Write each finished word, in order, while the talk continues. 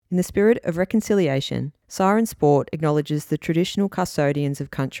In the spirit of reconciliation, Siren Sport acknowledges the traditional custodians of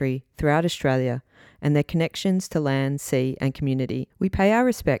country throughout Australia and their connections to land, sea and community. We pay our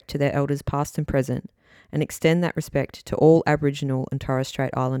respect to their elders past and present and extend that respect to all Aboriginal and Torres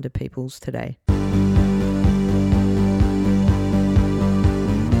Strait Islander peoples today.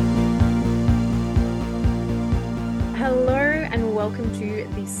 Hello and welcome to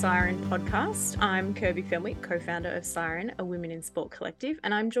the Siren podcast. I'm Kirby Fenwick, co-founder of Siren, a women in sport collective,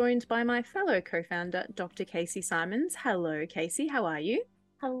 and I'm joined by my fellow co-founder, Dr. Casey Simons. Hello, Casey. How are you?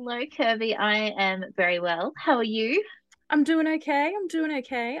 Hello, Kirby. I am very well. How are you? I'm doing okay.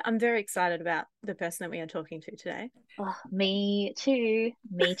 I'm very excited about the person that we are talking to today. Oh, me too.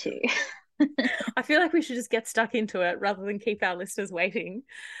 I feel like we should just get stuck into it rather than keep our listeners waiting.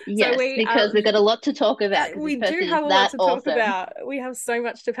 Yes, because we've got a lot to talk about. We do have a lot to talk about. We have so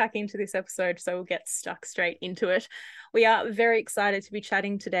much to pack into this episode, so we'll get stuck straight into it. We are very excited to be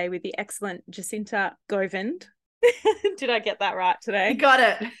chatting today with the excellent Jacinta Govind. Did I get that right today? You got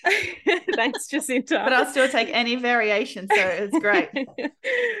it. Thanks, Jacinta. But I'll still take any variation, so it's great.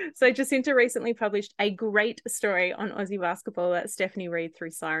 So Jacinta recently published a great story on Aussie basketball that Stephanie read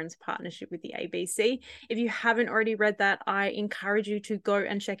through Siren's partnership with the ABC. If you haven't already read that, I encourage you to go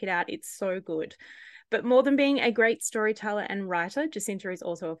and check it out. It's so good. But more than being a great storyteller and writer, Jacinta is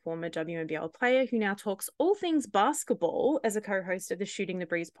also a former WNBL player who now talks all things basketball as a co-host of the Shooting the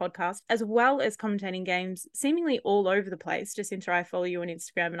Breeze podcast, as well as commentating games seemingly all over the place. Jacinta, I follow you on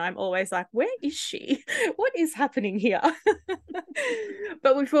Instagram and I'm always like, where is she? What is happening here?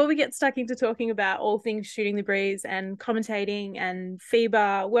 But before we get stuck into talking about all things Shooting the Breeze and commentating and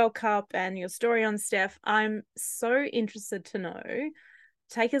FIBA, World Cup and your story on Steph, I'm so interested to know,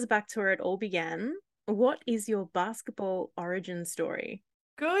 take us back to where it all began. What is your basketball origin story?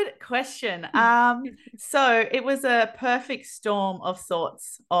 Good question. So it was a perfect storm of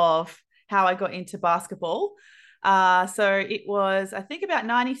thoughts of how I got into basketball. So it was, I think, about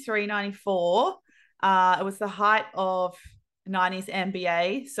 93, 94. It was the height of 90s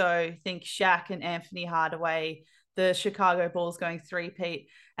NBA. So think Shaq and Anthony Hardaway, the Chicago Bulls going three-peat.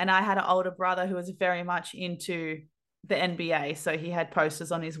 And I had an older brother who was very much into the NBA, so he had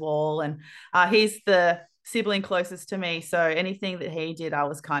posters on his wall, and he's the sibling closest to me, so anything that he did I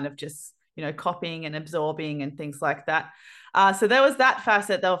was kind of just copying and absorbing and things like that. So there was that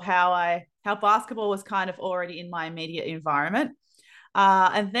facet of how basketball was kind of already in my immediate environment.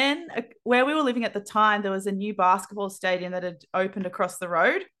 And then where we were living at the time, there was a new basketball stadium that had opened across the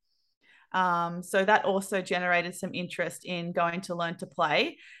road. So that also generated some interest in going to learn to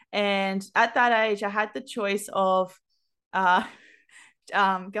play. And at that age, I had the choice of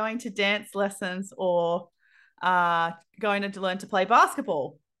going to dance lessons or going to learn to play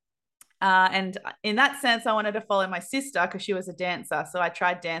basketball. And in that sense, I wanted to follow my sister because she was a dancer. So I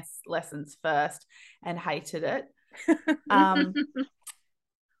tried dance lessons first and hated it.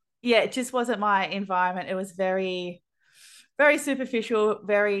 Yeah, it just wasn't my environment. It was very, very superficial,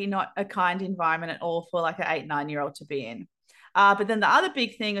 very not a kind environment at all for like an 8-9-year-old to be in. But then the other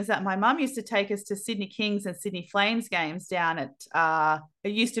big thing is that my mum used to take us to Sydney Kings and Sydney Flames games down at,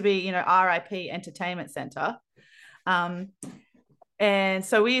 it used to be, RIP Entertainment Centre. And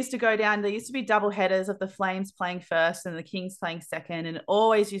so we used to go down, there used to be double headers of the Flames playing first and the Kings playing second, and it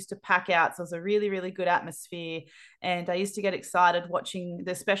always used to pack out. So it was a really, really good atmosphere. And I used to get excited watching,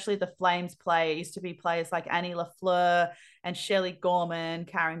 especially the Flames play. It used to be players like Annie LaFleur and Shelley Gorman,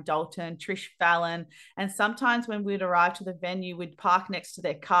 Karen Dalton, Trish Fallon. And sometimes when we'd arrive to the venue, we'd park next to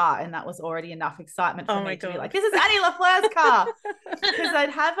their car, and that was already enough excitement for me to be like, this is Annie LaFleur's car. Because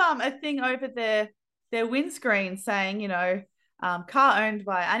they'd have a thing over their windscreen saying, car owned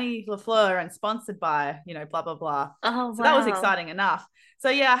by Annie LaFleur and sponsored by, blah, blah, blah. Oh, so that was exciting enough. So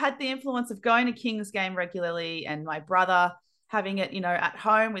yeah, I had the influence of going to Kings game regularly and my brother having it, at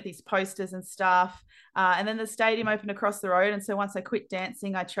home with his posters and stuff. And then the stadium opened across the road. And so once I quit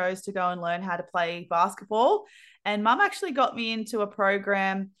dancing, I chose to go and learn how to play basketball. And mum actually got me into a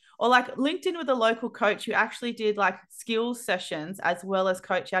program or like linked in with a local coach who actually did like skills sessions as well as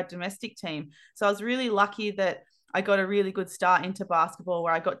coach our domestic team. So I was really lucky that I got a really good start into basketball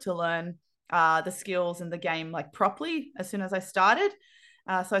where I got to learn the skills and the game like properly as soon as I started.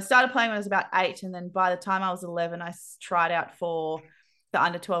 So I started playing when I was about 8. And then by the time I was 11, I tried out for the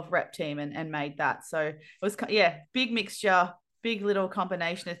under 12 rep team and made that. So it was, big mixture, big little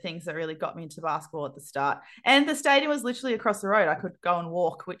combination of things that really got me into basketball at the start. And the stadium was literally across the road. I could go and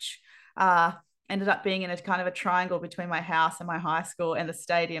walk, which ended up being in a kind of a triangle between my house and my high school and the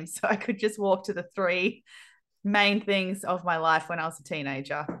stadium. So I could just walk to the 3 main things of my life when I was a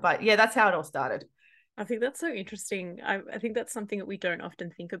teenager. But yeah, that's how it all started. I think that's so interesting. I think that's something that we don't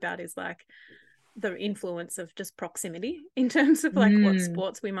often think about, is like the influence of just proximity in terms of like what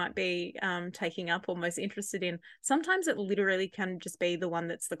sports we might be taking up or most interested in. Sometimes it literally can just be the one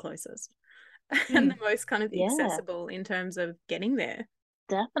that's the closest and the most kind of accessible in terms of getting there.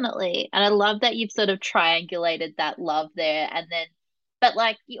 Definitely. And I love that you've sort of triangulated that love there. And then, but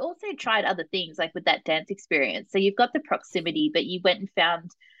like you also tried other things, like with that dance experience. So you've got the proximity, but you went and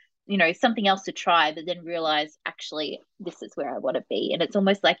found, you know, something else to try, but then realized actually this is where I want to be. And it's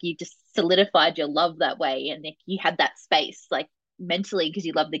almost like you just solidified your love that way. And like you had that space, like mentally because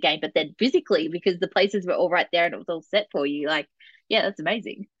you love the game, but then physically because the places were all right there and it was all set for you. Like, yeah, that's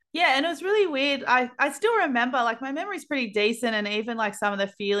amazing. Yeah, and it was really weird. I still remember, like, my memory's pretty decent, and even like some of the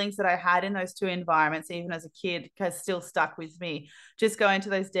feelings that I had in those two environments, even as a kid, has still stuck with me. Just going to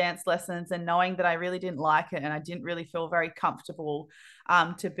those dance lessons and knowing that I really didn't like it and I didn't really feel very comfortable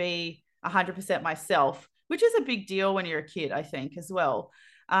to be 100% myself, which is a big deal when you're a kid, I think, as well.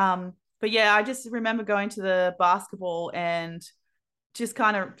 But yeah, I just remember going to the basketball and just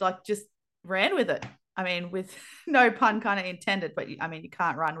kind of like just ran with it. I mean, with no pun kind of intended, but I mean, you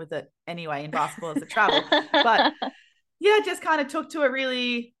can't run with it anyway in basketball as a travel. But yeah, just kind of took to it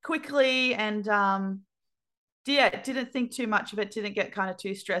really quickly and yeah, didn't think too much of it, didn't get kind of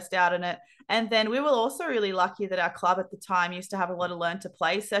too stressed out in it. And then we were also really lucky that our club at the time used to have a lot of learn to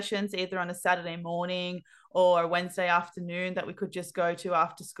play sessions, either on a Saturday morning or a Wednesday afternoon that we could just go to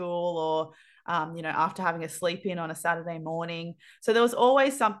after school or, you know, after having a sleep in on a Saturday morning. So there was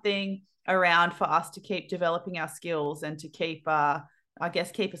always something around for us to keep developing our skills and to keep, I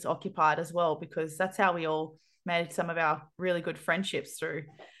guess, keep us occupied as well, because that's how we all made some of our really good friendships, through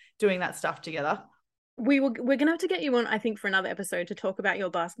doing that stuff together. We're gonna have to get you on, I think, for another episode to talk about your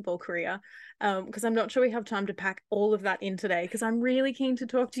basketball career, because I'm not sure we have time to pack all of that in today, because I'm really keen to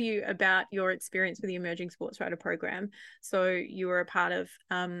talk to you about your experience with the Emerging Sports Writer program. So you were a part of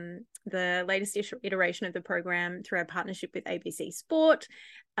the latest iteration of the program through our partnership with ABC Sport.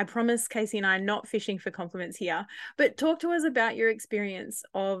 I promise Casey and I are not fishing for compliments here, but talk to us about your experience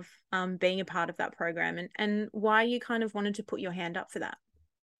of being a part of that program and why you kind of wanted to put your hand up for that.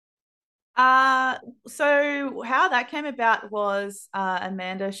 So how that came about was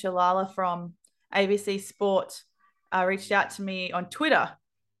Amanda Shalala from ABC Sport reached out to me on Twitter.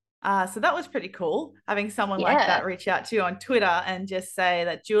 So that was pretty cool, having someone like that reach out to you on Twitter and just say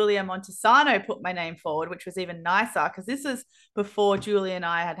that Julia Montesano put my name forward, which was even nicer because this is before Julia and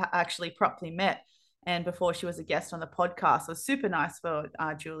I had actually properly met and before she was a guest on the podcast. So it was super nice for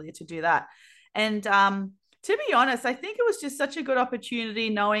Julia to do that. And to be honest, I think it was just such a good opportunity,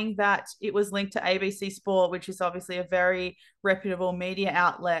 knowing that it was linked to ABC Sport, which is obviously a very reputable media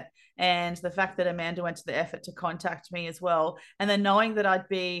outlet, and the fact that Amanda went to the effort to contact me as well. And then knowing that I'd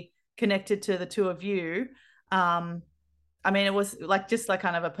be connected to the two of you, I mean, it was like just like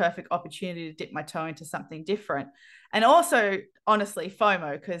kind of a perfect opportunity to dip my toe into something different. And also, honestly,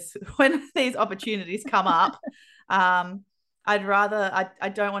 FOMO, because when these opportunities come up, I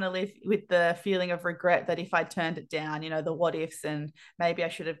don't want to live with the feeling of regret that if I turned it down, you know, the what ifs and maybe I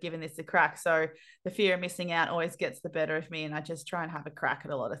should have given this a crack. So the fear of missing out always gets the better of me, and I just try and have a crack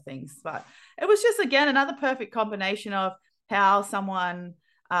at a lot of things. But it was just, again, another perfect combination of how someone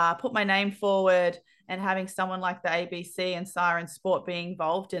put my name forward and having someone like the ABC and Siren Sport being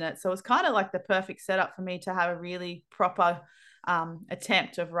involved in it. So it was kind of like the perfect setup for me to have a really proper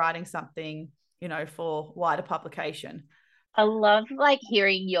attempt of writing something, you know, for wider publication. I love like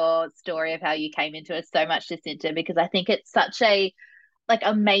hearing your story of how you came into it so much, Jacinta, because I think it's such a like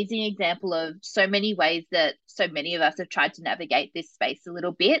amazing example of so many ways that so many of us have tried to navigate this space a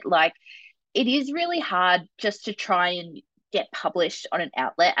little bit. Like it is really hard just to try and get published on an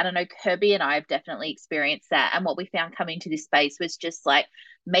outlet. And I know Kirby and I have definitely experienced that. And what we found coming to this space was just like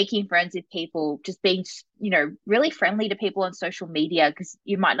making friends with people, just being, you know, really friendly to people on social media, because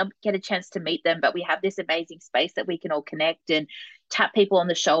you might not get a chance to meet them, but we have this amazing space that we can all connect and tap people on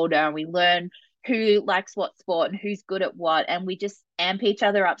the shoulder, and we learn who likes what sport and who's good at what, and we just amp each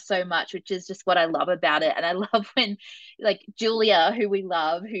other up so much, which is just what I love about it. And I love when like Julia, who we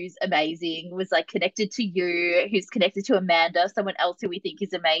love, who's amazing, was like connected to you, who's connected to Amanda, someone else who we think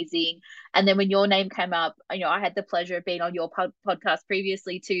is amazing. And then when your name came up, you know, I had the pleasure of being on your podcast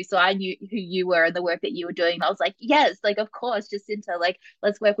previously too, so I knew who you were and the work that you were doing. I was like, yes, like of course, Jacinta, like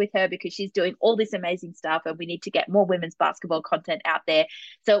let's work with her because she's doing all this amazing stuff and we need to get more women's basketball content out there.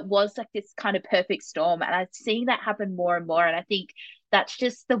 So it was like this kind of perfect storm, and I've seen that happen more and more. And I think that's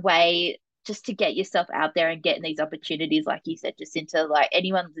just the way, just to get yourself out there and getting these opportunities, like you said, Jacinta, like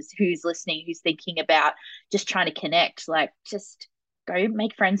anyone who's listening, who's thinking about just trying to connect, like just go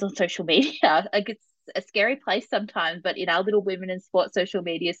make friends on social media. Like it's a scary place sometimes, but in our little women in sports social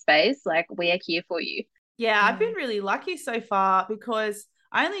media space, like, we are here for you. Yeah, I've been really lucky so far because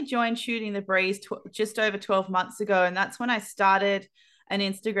I only joined Shooting the Breeze just over 12 months ago. And that's when I started an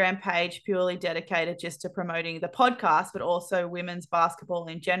Instagram page purely dedicated just to promoting the podcast, but also women's basketball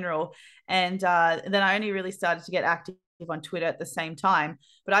in general. And then I only really started to get active on Twitter at the same time.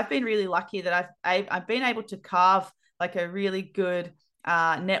 But I've been really lucky that I've been able to carve like a really good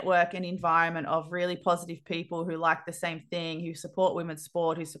network and environment of really positive people who like the same thing, who support women's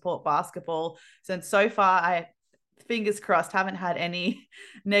sport, who support basketball. So far, I, fingers crossed, haven't had any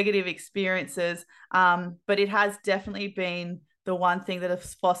negative experiences. But it has definitely been the one thing that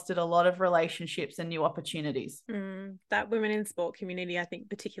has fostered a lot of relationships and new opportunities. That women in sport community, I think,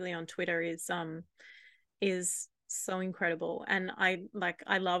 particularly on Twitter, is so incredible. And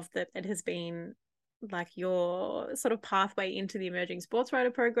I love that it has been like your sort of pathway into the emerging sports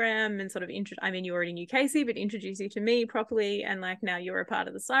writer program, and sort of you already knew Casey, but introduced you to me properly, and like now you're a part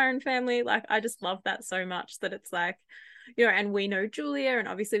of the Siren family. Like, I just love that so much, that it's like, you know, and we know Julia, and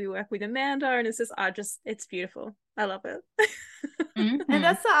obviously we work with Amanda, and it's just, it's beautiful. I love it. And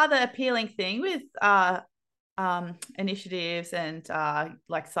that's the other appealing thing with initiatives and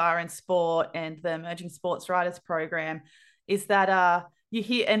like Siren Sport and the Emerging Sports Writers Program, is that you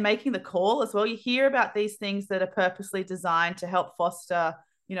hear, and making the call as well, you hear about these things that are purposely designed to help foster,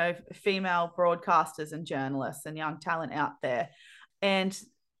 you know, female broadcasters and journalists and young talent out there. And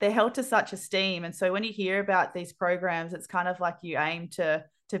they're held to such esteem. And so when you hear about these programs, it's kind of like you aim to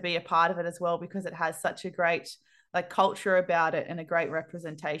be a part of it as well, because it has such a great like culture about it and a great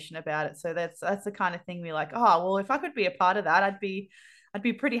representation about it. So that's the kind of thing we're like, oh, well, if I could be a part of that, I'd be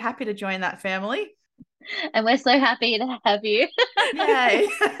pretty happy to join that family. And we're so happy to have you. Yay.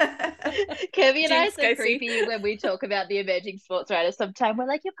 Kirby and I are so creepy when we talk about the emerging sports writers. Sometimes we're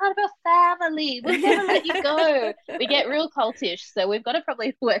like, you're part of our family. We'll never let you go. We get real cultish. So we've got to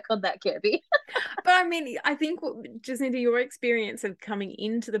probably work on that, Kirby. But I mean, I think, Jacinta, your experience of coming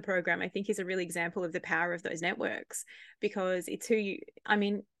into the program, I think, is a real example of the power of those networks, because it's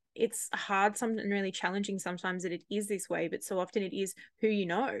it's hard and really challenging sometimes that it is this way, but so often it is who you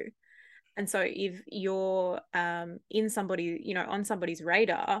know. And so if you're in somebody, you know, on somebody's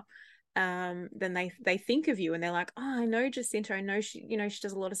radar, then they think of you and they're like, oh, I know Jacinta, I know she, you know, she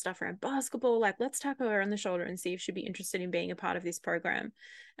does a lot of stuff around basketball. Like, let's tap her on the shoulder and see if she'd be interested in being a part of this program.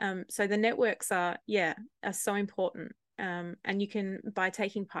 So the networks are so important. And you can, by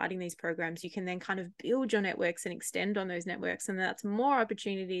taking part in these programs, you can then kind of build your networks and extend on those networks, and that's more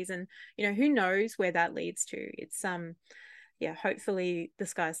opportunities. And, you know, who knows where that leads to. It's hopefully the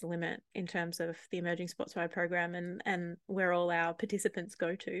sky's the limit in terms of the Emerging Sports Writer program and where all our participants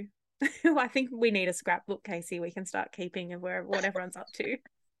go to. I think we need a scrapbook, Casey, we can start keeping of what everyone's up to.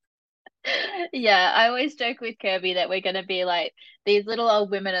 Yeah, I always joke with Kirby that we're going to be like these little old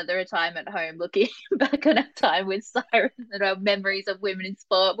women at the retirement home looking back on our time with Siren and our memories of women in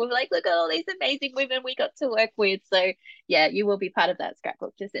sport. We're like, look at all these amazing women we got to work with. So yeah, you will be part of that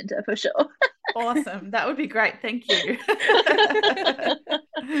scrapbook, Jacinta, for sure. Awesome. That would be great. Thank you.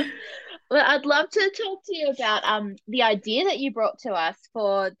 Well, I'd love to talk to you about the idea that you brought to us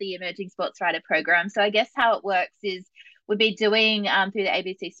for the Emerging Sports Writer program. So I guess how it works is we'll be doing through the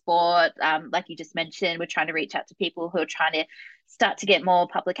ABC Sport, like you just mentioned, we're trying to reach out to people who are trying to start to get more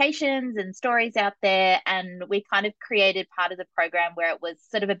publications and stories out there. And we kind of created part of the program where it was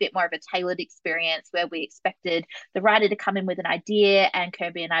sort of a bit more of a tailored experience, where we expected the writer to come in with an idea and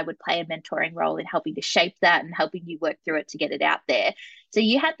Kirby and I would play a mentoring role in helping to shape that and helping you work through it to get it out there. So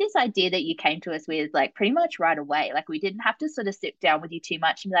you had this idea that you came to us with like pretty much right away. Like, we didn't have to sort of sit down with you too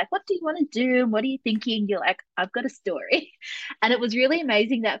much and be like, what do you want to do? And what are you thinking? You're like, I've got a story. And it was really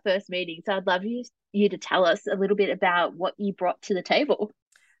amazing, that first meeting. So I'd love you to tell us a little bit about what you brought to the table.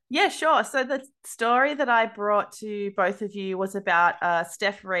 Yeah, sure. So the story that I brought to both of you was about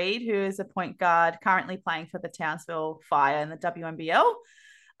Steph Reid, who is a point guard currently playing for the Townsville Fire in the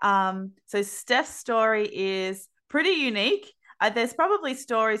WNBL. So Steph's story is pretty unique. There's probably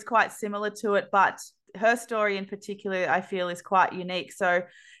stories quite similar to it, but her story in particular, I feel, is quite unique. So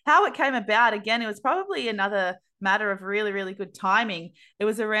how it came about, again, it was probably another matter of really, really good timing. It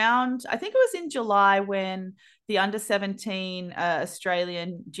was around, I think it was in July, when the under-17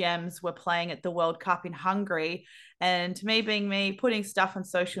 Australian Gems were playing at the World Cup in Hungary. And me being me, putting stuff on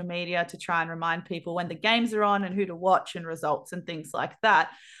social media to try and remind people when the games are on and who to watch and results and things like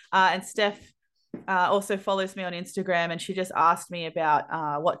that. And Steph also follows me on Instagram, and she just asked me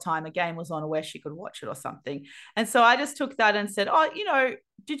about what time a game was on or where she could watch it or something. And so I just took that and said, oh, you know,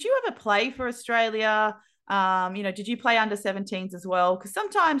 did you ever play for Australia? Did you play under 17s as well? Because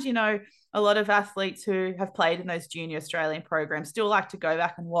sometimes, a lot of athletes who have played in those junior Australian programs still like to go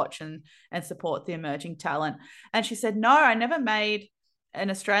back and watch and support the emerging talent. And she said, no, I never made an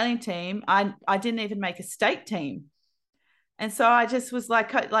Australian team. I didn't even make a state team. And so I just was I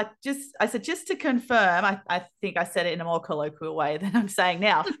said, just to confirm, I think I said it in a more colloquial way than I'm saying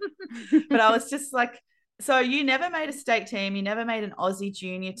now, but I was just like, so you never made a state team, you never made an Aussie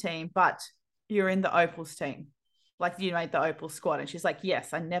junior team, but you're in the Opals team. Like, you made the Opal squad. And she's like,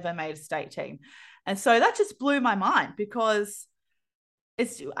 yes, I never made a state team. And so that just blew my mind, because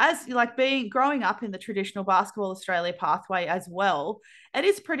it's growing up in the traditional Basketball Australia pathway as well. It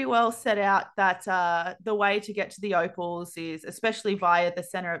is pretty well set out that the way to get to the Opals is, especially via the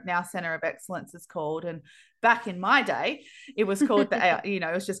Centre of Excellence is called. And back in my day, it was called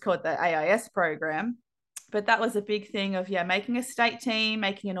it was just called the AIS program. But that was a big thing of, making a state team,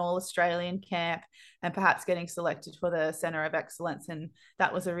 making an all-Australian camp, and perhaps getting selected for the Centre of Excellence. And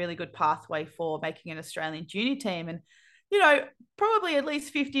that was a really good pathway for making an Australian junior team. And, probably at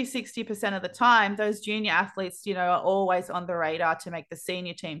least 50, 60% of the time, those junior athletes, are always on the radar to make the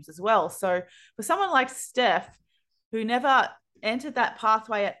senior teams as well. So for someone like Steph, who never entered that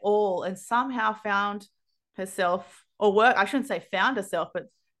pathway at all and somehow found herself, I shouldn't say found herself, but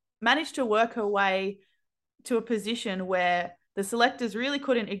managed to work her way to a position where the selectors really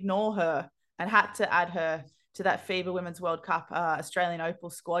couldn't ignore her and had to add her to that FIBA Women's World Cup Australian Opal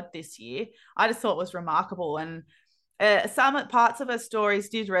squad this year, I just thought was remarkable. And some parts of her stories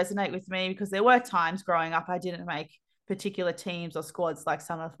did resonate with me, because there were times growing up I didn't make particular teams or squads like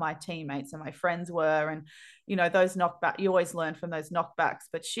some of my teammates and my friends were. And, those knockbacks, you always learn from those knockbacks.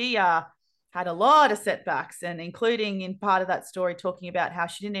 But she had a lot of setbacks, and including in part of that story talking about how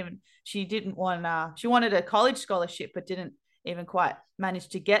she wanted a college scholarship, but didn't even quite manage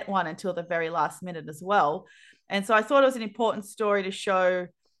to get one until the very last minute as well. And so I thought it was an important story to show,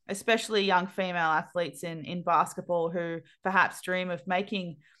 especially young female athletes in basketball who perhaps dream of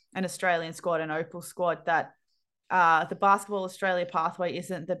making an Australian squad, an Opal squad, that the Basketball Australia pathway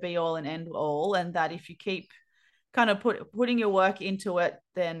isn't the be all and end all, and that if you keep kind of putting your work into it,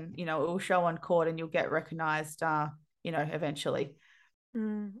 then, it will show on court and you'll get recognized, eventually.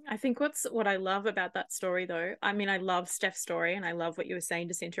 I think what I love about that story, though, I mean, I love Steph's story, and I love what you were saying,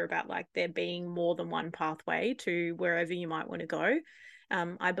 Jacinta, about like there being more than one pathway to wherever you might want to go.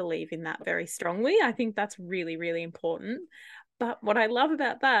 I believe in that very strongly. I think that's really, really important. But what I love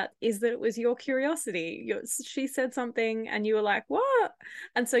about that is that it was your curiosity. She said something and you were like, what?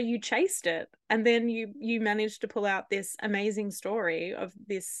 And so you chased it. And then you managed to pull out this amazing story of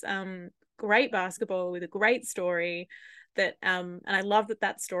this great basketball with a great story that, and I love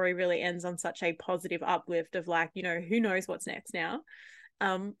that story really ends on such a positive uplift of like, who knows what's next now.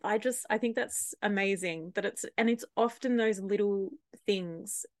 I think that's amazing that it's often those little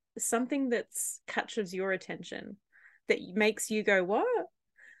things, something that catches your attention, that makes you go, what?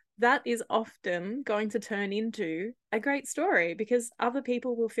 That is often going to turn into a great story, because other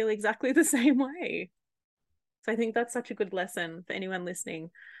people will feel exactly the same way. So I think that's such a good lesson for anyone listening.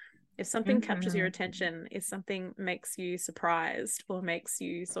 If something captures your attention, if something makes you surprised or makes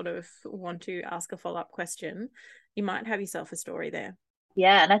you sort of want to ask a follow-up question, you might have yourself a story there.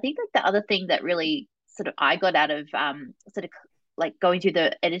 Yeah, and I think like the other thing that really sort of I got out of sort of like going through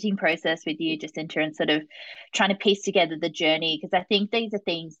the editing process with you, Jacinta, and sort of trying to piece together the journey, because I think these are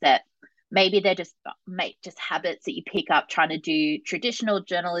things that maybe they're just habits that you pick up trying to do traditional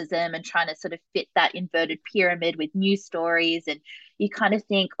journalism and trying to sort of fit that inverted pyramid with news stories. And you kind of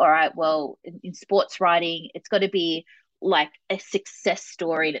think, all right, well, in sports writing, it's got to be like a success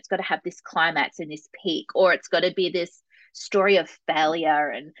story, and it's got to have this climax and this peak, or it's got to be this story of failure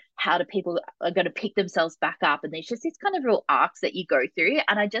and how do people are going to pick themselves back up. And there's just this kind of real arcs that you go through.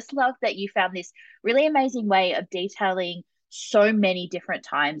 And I just love that you found this really amazing way of detailing so many different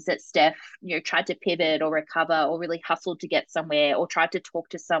times that Steph, tried to pivot or recover or really hustled to get somewhere or tried to talk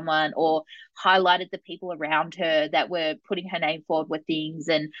to someone or highlighted the people around her that were putting her name forward with things.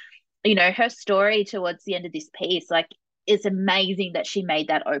 And, her story towards the end of this piece, like, it's amazing that she made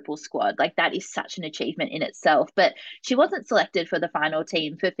that Opal squad. Like, that is such an achievement in itself. But she wasn't selected for the final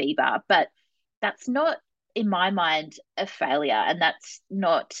team for FIBA, but that's not, in my mind, a failure. And that's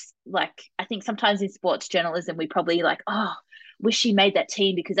not like, I think sometimes in sports journalism, we probably like, oh, wish she made that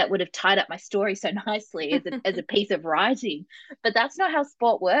team because that would have tied up my story so nicely as a piece of writing. But that's not how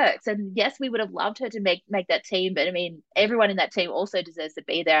sport works. And yes, we would have loved her to make that team. But I mean, everyone in that team also deserves to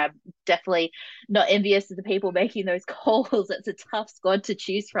be there. I'm definitely not envious of the people making those calls. It's a tough squad to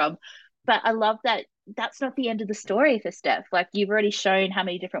choose from. But I love that, that's not the end of the story for Steph. Like, you've already shown how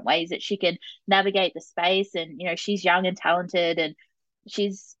many different ways that she can navigate the space, and she's young and talented, and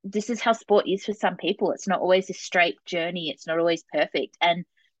this is how sport is for some people. It's not always a straight journey, it's not always perfect, and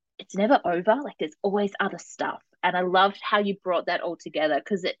it's never over. Like, there's always other stuff. And I loved how you brought that all together,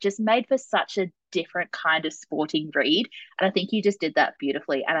 because it just made for such a different kind of sporting read. And I think you just did that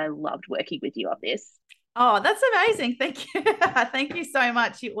beautifully. And I loved working with you on this. Oh, that's amazing. Thank you. Thank you so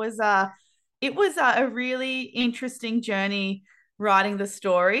much. It was a really interesting journey writing the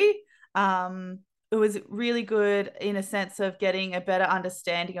story. It was really good in a sense of getting a better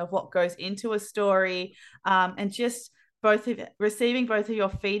understanding of what goes into a story, and just receiving both of your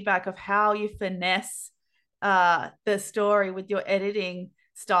feedback of how you finesse the story with your editing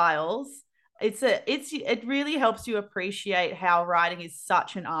styles. It really helps you appreciate how writing is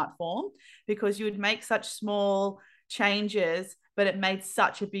such an art form, because you would make such small changes, but it made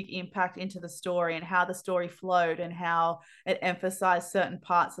such a big impact into the story and how the story flowed and how it emphasized certain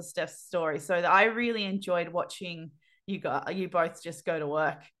parts of Steph's story. So I really enjoyed watching you both just go to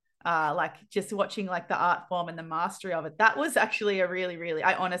work. Like, just watching like the art form and the mastery of it. That was actually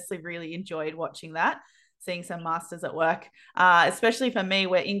I honestly really enjoyed watching that, seeing some masters at work, especially for me,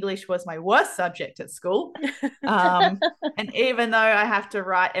 where English was my worst subject at school. And even though I have to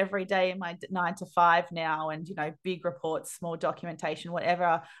write every day in my 9 to 5 now, and, big reports, small documentation,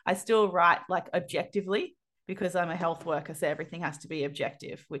 whatever, I still write like objectively, because I'm a health worker. So everything has to be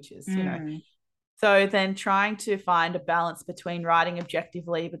objective, which is, so then trying to find a balance between writing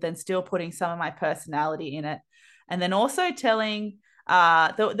objectively, but then still putting some of my personality in it. And then also telling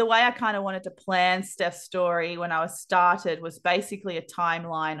the way I kind of wanted to plan Steph's story when I was started was basically a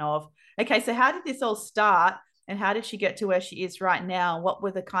timeline of, okay, so how did this all start, and how did she get to where she is right now? What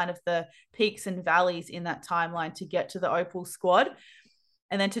were the kind of the peaks and valleys in that timeline to get to the Opal squad?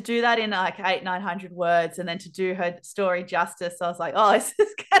 And then to do that in like 800-900 words, and then to do her story justice, I was like, oh, this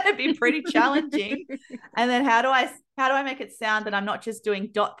is going to be pretty challenging. And then how do I make it sound that I'm not just doing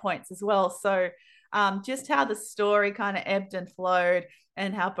dot points as well? So just how the story kind of ebbed and flowed,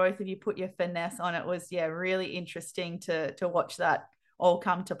 and how both of you put your finesse on it was, really interesting to watch that all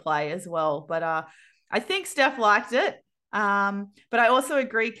come to play as well. But I think Steph liked it. But I also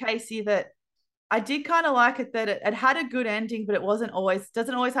agree, Casey, that I did kind of like it, that it had a good ending, but it doesn't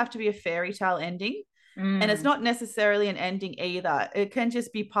always have to be a fairy tale ending. And it's not necessarily an ending either. It can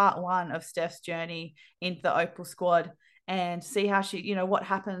just be part one of Steph's journey into the Opal squad, and see how she, what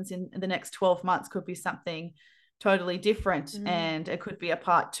happens in the next 12 months could be something totally different. And it could be a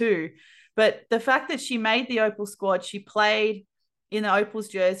part two. But the fact that she made the Opal squad, she played in the Opals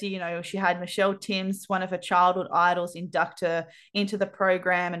jersey, she had Michelle Timms, one of her childhood idols, induct her into the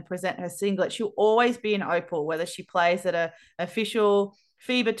program and present her singlet. She'll always be an Opal, whether she plays at a official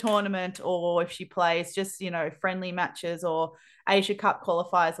FIBA tournament, or if she plays just, friendly matches or Asia Cup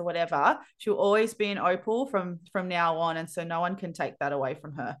qualifiers or whatever. She'll always be an Opal from now on. And so no one can take that away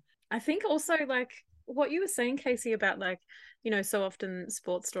from her. I think also, like what you were saying, Casey, about like, so often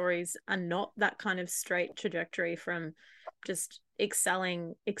sports stories are not that kind of straight trajectory from just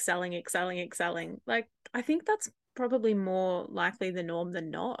excelling. Like, I think that's probably more likely the norm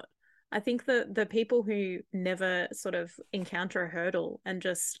than not. I think that the people who never sort of encounter a hurdle and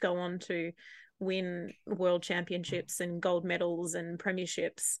just go on to win world championships and gold medals and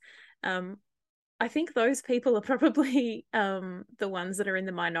premierships, I think those people are probably the ones that are in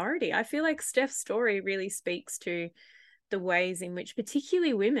the minority. I feel like Steph's story really speaks to the ways in which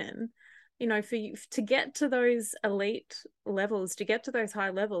particularly women, for you to get to those elite levels, to get to those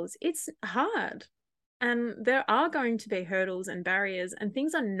high levels, it's hard. And there are going to be hurdles and barriers, and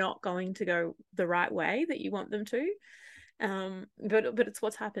things are not going to go the right way that you want them to. But it's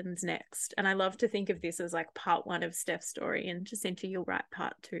what happens next. And I love to think of this as like part one of Steph's story, and Jacinta, you'll write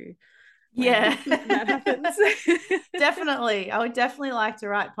part two. Yeah, that happens. Definitely. I would definitely like to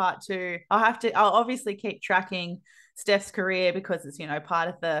write part two. I'll obviously keep tracking Steph's career, because it's, part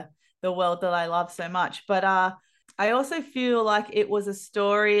of the world that I love so much. But I also feel like it was a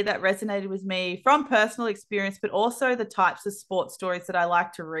story that resonated with me from personal experience, but also the types of sports stories that I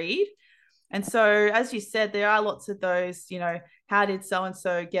like to read. And so, as you said, there are lots of those, how did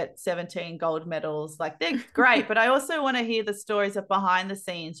so-and-so get 17 gold medals? Like, they're great, but I also want to hear the stories of behind the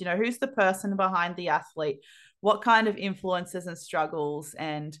scenes. Who's the person behind the athlete? What kind of influences and struggles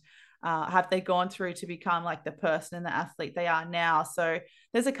and have they gone through to become like the person and the athlete they are now? So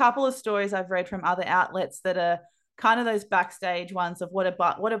there's a couple of stories I've read from other outlets that are kind of those backstage ones of what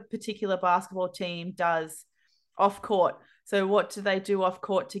a particular basketball team does off court. So what do they do off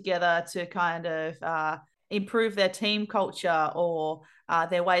court together to kind of improve their team culture, or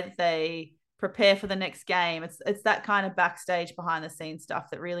their way that they prepare for the next game. It's that kind of backstage behind the scenes stuff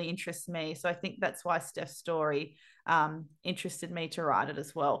that really interests me. So I think that's why Steph's story interested me to write it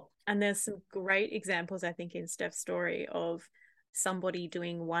as well. And there's some great examples, I think, in Steph's story of somebody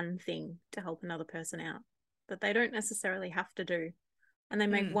doing one thing to help another person out that they don't necessarily have to do. And they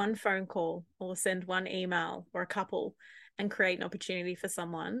make one phone call or send one email, or a couple, and create an opportunity for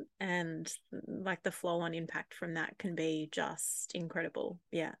someone. And like the flow on impact from that can be just incredible.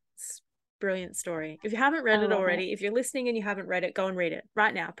 Yeah, it's a brilliant story. If you haven't read it already, if you're listening and you haven't read it, go and read it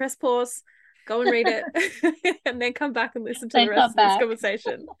right now. Press pause, go and read it, and then come back and listen to the rest of this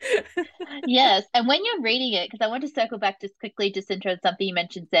conversation. Yes. And when you're reading it, because I want to circle back just quickly, Jacinta, on something you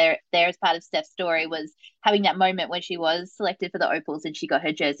mentioned there as part of Steph's story, was having that moment when she was selected for the Opals and she got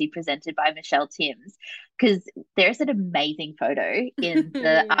her jersey presented by Michelle Timms. Because there's an amazing photo in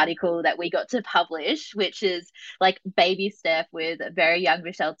the article that we got to publish, which is like baby Steph with very young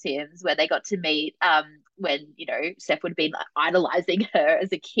Michelle Timms, where they got to meet when, you know, Steph would have been like idolizing her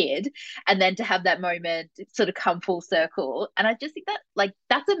as a kid, and then to have that moment sort of come full circle. And I just think that like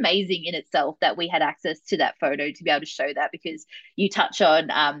that's amazing in itself that we had access to that photo to be able to show that, because you touch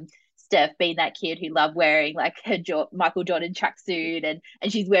on Steph being that kid who loved wearing like her Michael Jordan tracksuit,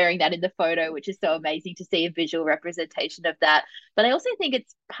 and she's wearing that in the photo, which is so amazing to see a visual representation of that. But I also think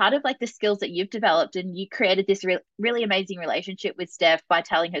it's part of like the skills that you've developed, and you created this really amazing relationship with Steph by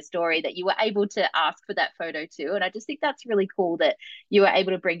telling her story, that you were able to ask for that photo too. And I just think that's really cool that you were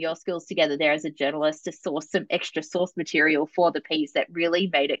able to bring your skills together there as a journalist to source some extra source material for the piece that really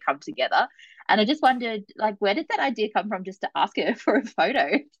made it come together. And I just wondered, like, where did that idea come from, just to ask her for a photo?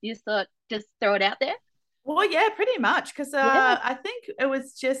 You just thought, just throw it out there? Well, yeah, pretty much. Because I think it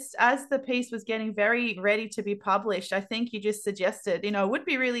was just as the piece was getting very ready to be published, I think you just suggested, you know, it would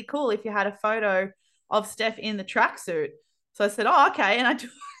be really cool if you had a photo of Steph in the tracksuit. So I said, oh, okay. And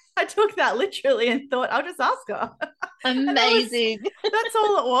I took that literally and thought, I'll just ask her. Amazing. That's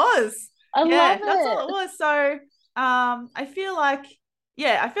all it was. I love it. That's all it was. So I feel like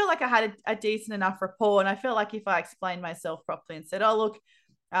I had a decent enough rapport, and I feel like if I explained myself properly and said, oh, look,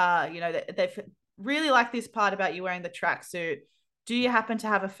 you know, they've really like this part about you wearing the tracksuit. Do you happen to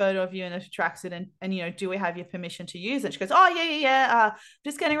have a photo of you in a tracksuit, and you know, do we have your permission to use it? She goes, oh, yeah.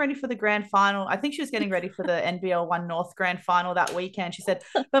 Just getting ready for the grand final. I think she was getting ready for the NBL One North grand final that weekend. She said,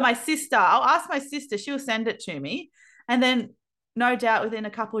 but my sister, I'll ask my sister, she'll send it to me. And then no doubt within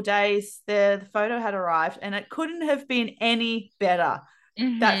a couple of days, the photo had arrived, and it couldn't have been any better.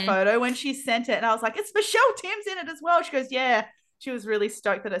 That photo when she sent it, and I was like, it's Michelle Timms in it as well. She goes, yeah. She was really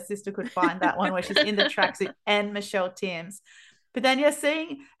stoked that her sister could find that one where she's in the tracksuit and Michelle Timms. But then you're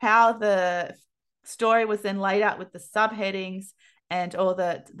seeing how the story was then laid out with the subheadings and all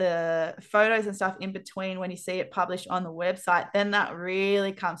the photos and stuff in between when you see it published on the website. Then that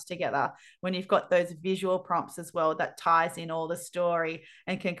really comes together when you've got those visual prompts as well that ties in all the story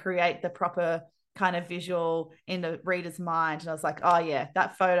and can create the proper kind of visual in the reader's mind. And I was like, oh yeah,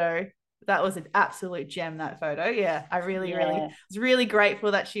 that photo, that was an absolute gem, that photo. Yeah, I really was really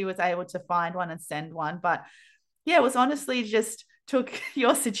grateful that she was able to find one and send one. But yeah, it was honestly just took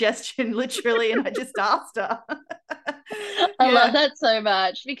your suggestion literally and I just asked her. I love that so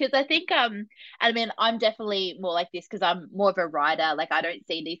much, because I think I mean, I'm definitely more like this because I'm more of a writer. Like, I don't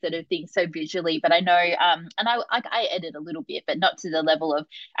see these sort of things so visually, but I know and I edit a little bit, but not to the level of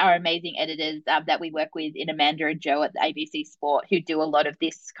our amazing editors that we work with in Amanda and Joe at the ABC Sport, who do a lot of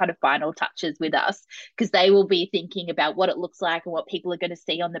this kind of final touches with us, because they will be thinking about what it looks like and what people are going to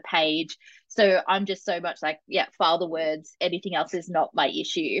see on the page. So I'm just so much like, yeah, file the words, anything else is not my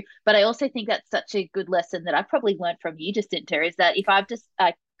issue. But I also think that's such a good lesson that I've probably learned from you, Jacinta, is that if I've just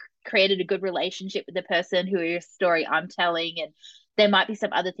created a good relationship with the person whose story I'm telling, and there might be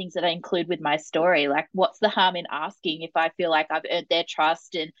some other things that I include with my story, like what's the harm in asking if I feel like I've earned their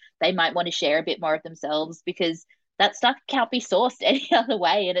trust and they might want to share a bit more of themselves, because that stuff can't be sourced any other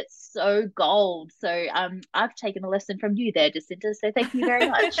way, and it's so gold. So I've taken a lesson from you there, Jacinta, so thank you very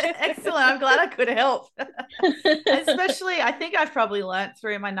much. Excellent. I'm glad I could help. Especially, I think I've probably learned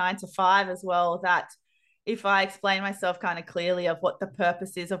through my 9 to 5 as well, that if I explain myself kind of clearly of what the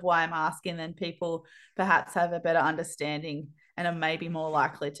purpose is of why I'm asking, then people perhaps have a better understanding and are maybe more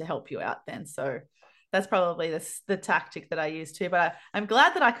likely to help you out then. So that's probably the tactic that I use too. But I'm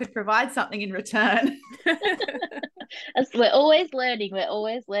glad that I could provide something in return. We're always learning.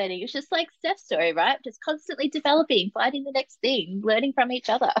 It's just like Steph's story, right? Just constantly developing, finding the next thing, learning from each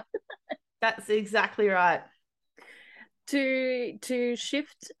other. That's exactly right. To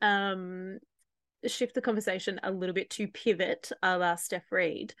shift the conversation a little bit, to pivot a la Steph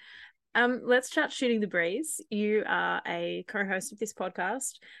Reid, Let's chat Shooting the Breeze. You are a co-host of this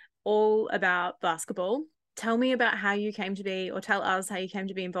podcast all about basketball. Tell me about how you came to be, or tell us how you came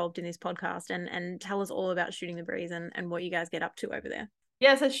to be involved in this podcast, and tell us all about Shooting the Breeze and what you guys get up to over there.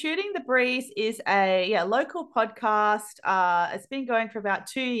 Yeah, so Shooting the Breeze is a local podcast. It's been going for about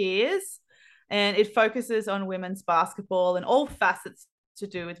 2 years, and it focuses on women's basketball and all facets to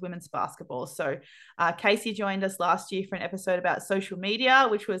do with women's basketball. So Casey joined us last year for an episode about social media,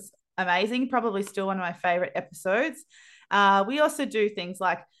 which was amazing, probably still one of my favorite episodes. We also do things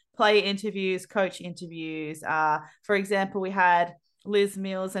like player interviews, coach interviews. For example, we had Liz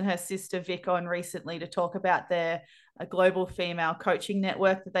Mills and her sister Vic on recently to talk about their global female coaching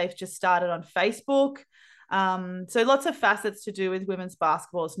network that they've just started on Facebook. So lots of facets to do with women's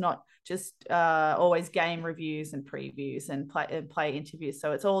basketball. It's not just always game reviews and previews and play interviews.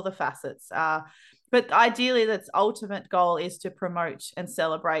 So it's all the facets. But ideally, that's ultimate goal is to promote and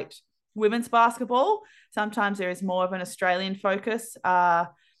celebrate women's basketball. Sometimes there is more of an Australian focus,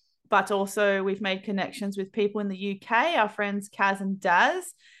 but also we've made connections with people in the UK, our friends Kaz and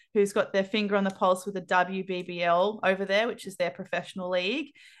Daz, who's got their finger on the pulse with the WBBL over there, which is their professional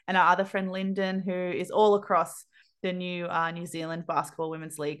league, and our other friend Lyndon, who is all across the new New Zealand Basketball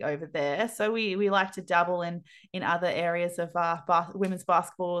Women's League over there. So we like to dabble in other areas of women's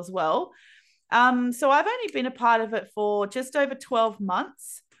basketball as well. So I've only been a part of it for just over 12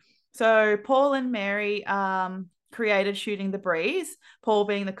 months. So Paul and Mary created Shooting the Breeze, Paul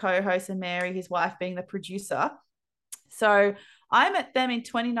being the co-host and Mary, his wife, being the producer. So I met them in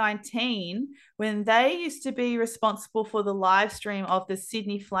 2019 when they used to be responsible for the live stream of the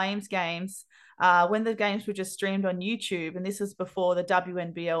Sydney Flames games when the games were just streamed on YouTube. And this was before the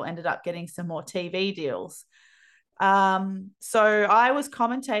WNBL ended up getting some more TV deals. So I was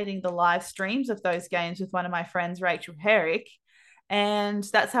commentating the live streams of those games with one of my friends, Rachel Herrick. And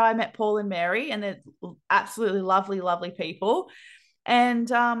that's how I met Paul and Mary. And they're absolutely lovely, lovely people. And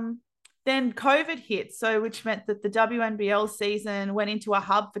then COVID hit, which meant that the WNBL season went into a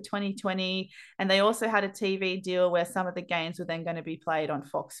hub for 2020, and they also had a TV deal where some of the games were then going to be played on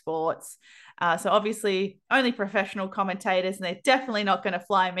Fox Sports. So obviously only professional commentators, and they're definitely not going to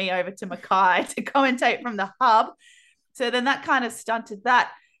fly me over to Mackay to commentate from the hub. So then that kind of stunted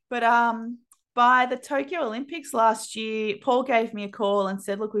that. But by the Tokyo Olympics last year, Paul gave me a call and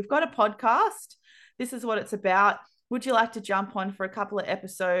said, look, we've got a podcast. This is what it's about. Would you like to jump on for a couple of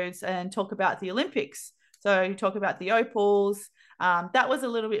episodes and talk about the Olympics? So you talk about the Opals. That was a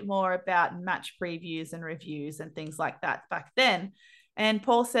little bit more about match previews and reviews and things like that back then. And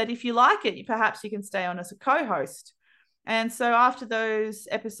Paul said, if you like it, perhaps you can stay on as a co-host. And so after those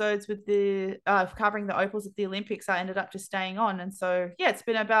episodes with the covering the Opals at the Olympics, I ended up just staying on. And so, yeah, it's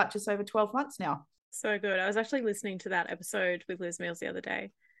been about just over 12 months now. So good. I was actually listening to that episode with Liz Mills the other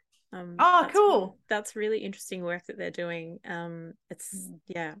day. Cool. That's really interesting work that they're doing. I'm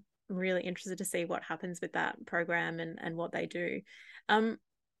really interested to see what happens with that program and what they do.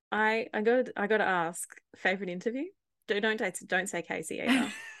 I got to ask, favorite interview? Don't say Casey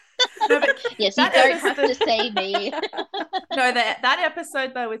either. No, yes, you don't have to say me. No, that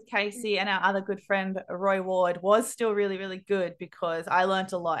episode though with Casey and our other good friend Roy Ward was still really, really good because I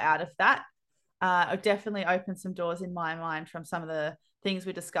learned a lot out of that. It definitely opened some doors in my mind from some of the things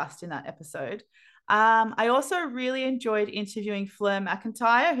we discussed in that episode. I also really enjoyed interviewing Fleur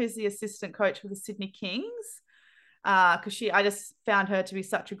McIntyre, who's the assistant coach for the Sydney Kings, because I just found her to be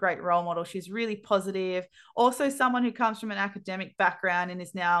such a great role model. She's really positive. Also someone who comes from an academic background and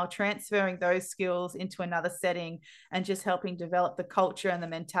is now transferring those skills into another setting and just helping develop the culture and the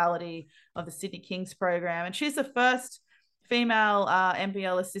mentality of the Sydney Kings program. And she's the first female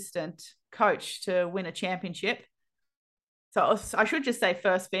NBL assistant coach to win a championship. So I should just say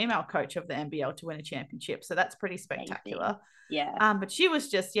first female coach of the NBL to win a championship. So that's pretty spectacular. Yeah. But she was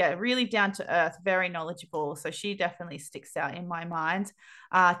just, really down to earth, very knowledgeable. So she definitely sticks out in my mind.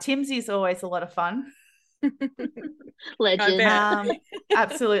 Timsy's always a lot of fun. Legend.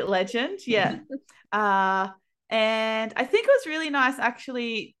 Absolute legend. Yeah. And I think it was really nice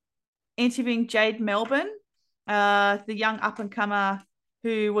actually interviewing Jade Melbourne, the young up-and-comer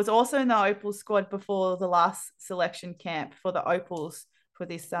who was also in the Opals squad before the last selection camp for the Opals for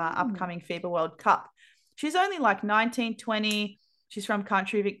this upcoming FIBA World Cup. She's only like 19, 20. She's from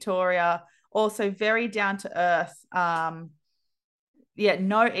country Victoria, also very down to earth. No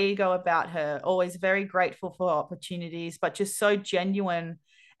ego about her, always very grateful for opportunities, but just so genuine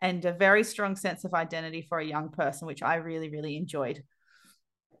and a very strong sense of identity for a young person, which I really, really enjoyed.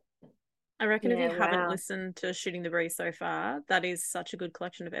 I reckon if you haven't listened to Shooting the Breeze so far, that is such a good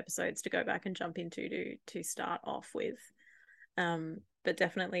collection of episodes to go back and jump into to start off with. but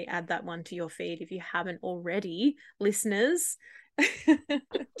definitely add that one to your feed if you haven't already, listeners.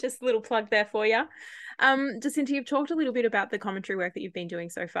 Just a little plug there for you. Jacinta, you've talked a little bit about the commentary work that you've been doing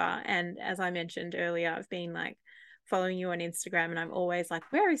so far, and as I mentioned earlier, I've been like following you on Instagram, and I'm always like,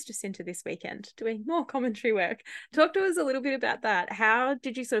 where is Jacinta this weekend doing more commentary work? Talk to us a little bit about that. How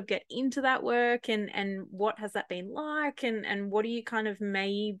did you sort of get into that work, and what has that been like, and what are you kind of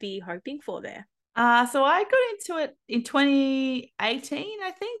maybe hoping for there? So I got into it in 2018,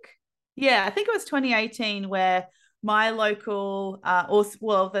 I think. Yeah, I think it was 2018 where my local,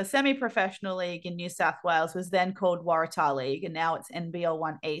 the semi-professional league in New South Wales was then called Waratah League, and now it's NBL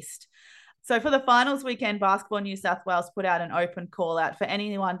 1 East. So for the finals weekend, Basketball New South Wales put out an open call out for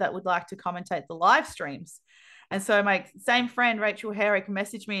anyone that would like to commentate the live streams. And so my same friend, Rachel Herrick,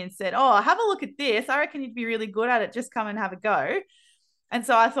 messaged me and said, oh, have a look at this. I reckon you'd be really good at it. Just come and have a go. And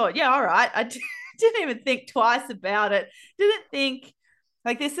so I thought, yeah, all right. I didn't even think twice about it. Didn't think,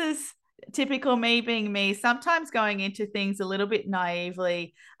 like, this is typical me being me, sometimes going into things a little bit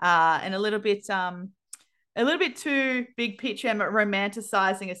naively and a little bit too big picture and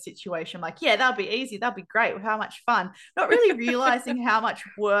romanticizing a situation. Like, yeah, that'll be easy. That'll be great. How much fun. Not really realizing how much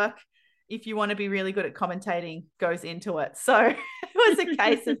work, if you want to be really good at commentating, goes into it. So it was a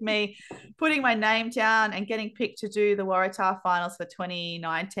case of me putting my name down and getting picked to do the Waratah finals for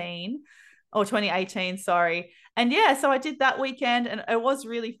 2019 or 2018, sorry. And yeah, so I did that weekend, and it was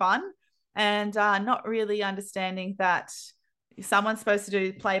really fun, and not really understanding that someone's supposed to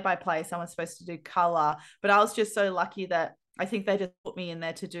do play-by-play, someone's supposed to do color, but I was just so lucky that I think they just put me in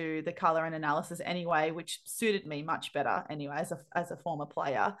there to do the color and analysis anyway, which suited me much better anyway as a former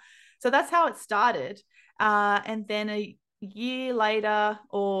player. So that's how it started. And then a year later,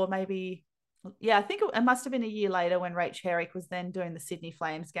 or maybe, yeah, I think it must have been a year later, when Rach Herrick was then doing the Sydney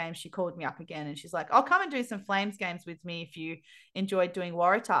Flames games, she called me up again and she's like, I'll come and do some Flames games with me if you enjoyed doing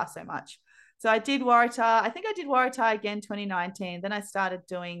Waratah so much. So I did Waratah. I think I did Waratah again 2019. Then I started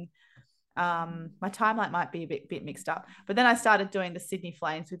doing, my timeline might be a bit mixed up, but then I started doing the Sydney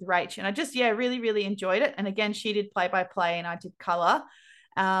Flames with Rach, and I just, really, really enjoyed it. And again, she did play-by-play and I did color.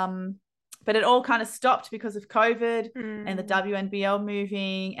 But it all kind of stopped because of COVID and the WNBL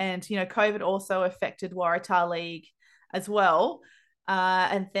moving, and, COVID also affected Waratah League as well.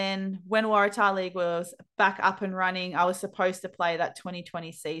 And then when Waratah League was back up and running, I was supposed to play that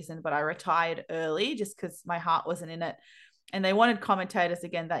 2020 season, but I retired early just because my heart wasn't in it. And they wanted commentators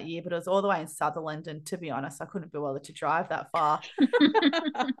again that year, but it was all the way in Sutherland. And to be honest, I couldn't be bothered to drive that far.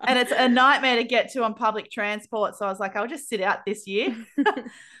 And it's a nightmare to get to on public transport. So I was like, I'll just sit out this year.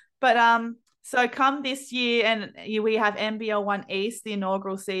 But so come this year, and we have NBL 1 East, the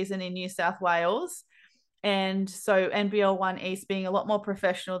inaugural season in New South Wales. And so NBL 1 East being a lot more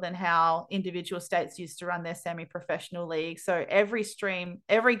professional than how individual states used to run their semi-professional league. So every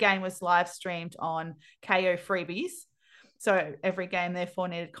game was live streamed on KO Freebies. So every game therefore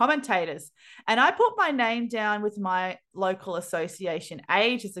needed commentators. And I put my name down with my local association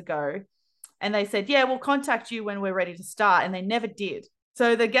ages ago, and they said, yeah, we'll contact you when we're ready to start. And they never did.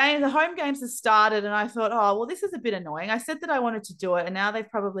 So the home games have started, and I thought, oh, well, this is a bit annoying. I said that I wanted to do it, and now they've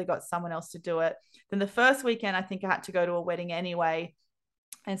probably got someone else to do it. Then the first weekend, I think I had to go to a wedding anyway.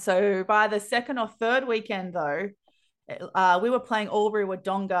 And so by the second or third weekend, though, we were playing Albury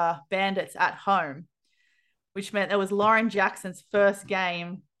Wodonga Bandits at home, which meant it was Lauren Jackson's first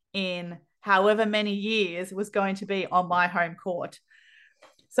game in however many years was going to be on my home court.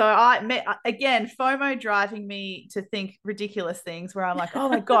 So again, FOMO driving me to think ridiculous things where I'm like, oh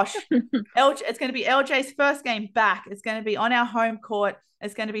my gosh, it's going to be LJ's first game back. It's going to be on our home court.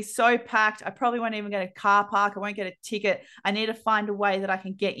 It's going to be so packed. I probably won't even get a car park. I won't get a ticket. I need to find a way that I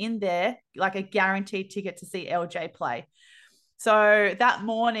can get in there, like a guaranteed ticket to see LJ play. So that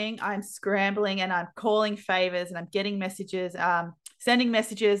morning I'm scrambling and I'm calling favors and I'm getting messages, sending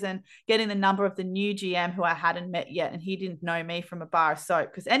messages and getting the number of the new GM who I hadn't met yet. And he didn't know me from a bar of soap,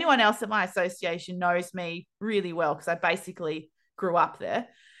 because anyone else at my association knows me really well because I basically grew up there.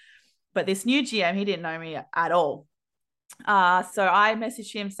 But this new GM, he didn't know me at all. So I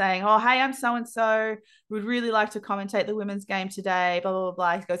messaged him saying, oh, hey, I'm so-and-so. Would really like to commentate the women's game today, blah, blah, blah,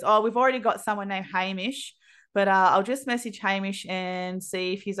 blah. He goes, oh, we've already got someone named Hamish, but I'll just message Hamish and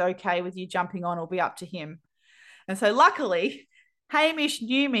see if he's okay with you jumping on. It'll be up to him. And so luckily, Hamish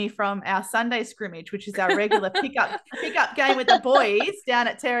knew me from our Sunday scrimmage, which is our regular pickup game with the boys down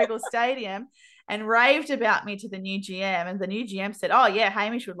at Terrigal Stadium, and raved about me to the new GM. And the new GM said, oh, yeah,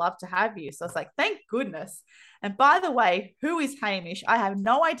 Hamish would love to have you. So I was like, thank goodness. And by the way, who is Hamish? I have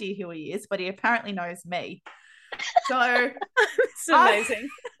no idea who he is, but he apparently knows me. So it's amazing.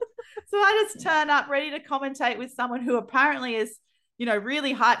 So I just turn up ready to commentate with someone who apparently is,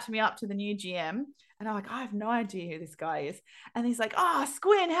 really hyped me up to the new GM. And I'm like, I have no idea who this guy is. And he's like, oh,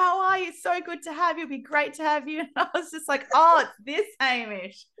 Squin, how are you? So good to have you. It'd be great to have you. And I was just like, oh, it's this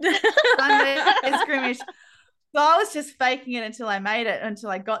Hamish. Sunday scrimmage. So I was just faking it until I made it,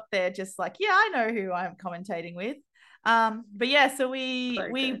 until I got there, just like, yeah, I know who I'm commentating with. But yeah, so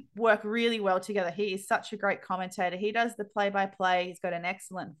we work really well together. He is such a great commentator. He does the play-by-play. He's got an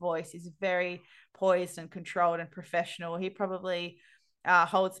excellent voice. He's very poised and controlled and professional. He probably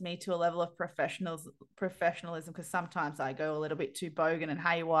holds me to a level of professionalism, because sometimes I go a little bit too bogan and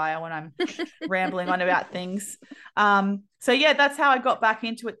haywire when I'm rambling on about things. So yeah, that's how I got back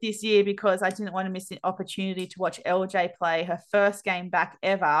into it this year, because I didn't want to miss the opportunity to watch LJ play her first game back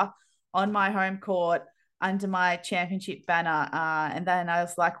ever on my home court under my championship banner. And then I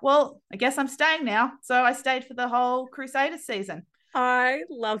was like, well, I guess I'm staying now. So I stayed for the whole Crusaders season. I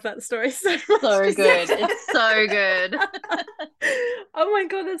love that story so much. So good. It's so good. Oh my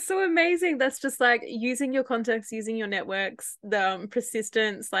God, that's so amazing. That's just like using your contacts, using your networks, the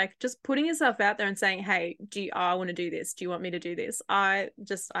persistence, like just putting yourself out there and saying, hey, I want to do this? Do you want me to do this? I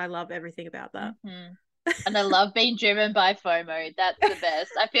love everything about that. Mm-hmm. And I love being driven by FOMO. That's the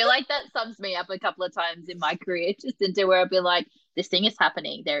best. I feel like that sums me up a couple of times in my career, just into where I'll be like, this thing is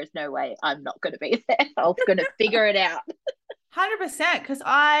happening. There is no way I'm not going to be there. I'm going to figure it out. 100%, because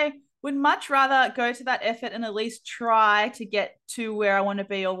I would much rather go to that effort and at least try to get to where I want to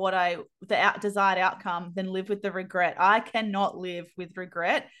be, or the desired outcome, than live with the regret. I cannot live with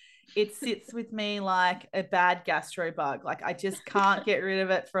regret. It sits with me like a bad gastro bug. Like I just can't get rid of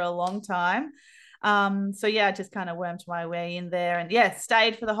it for a long time. So yeah, I just kind of wormed my way in there, and yeah,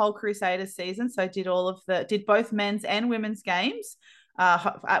 stayed for the whole Crusaders season. So did both men's and women's games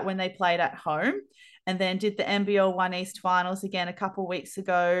when they played at home, and then did the NBL One East finals again a couple of weeks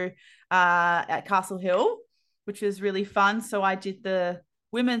ago at Castle Hill, which was really fun. So I did both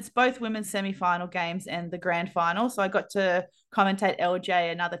women's semi-final games and the grand final. So I got to commentate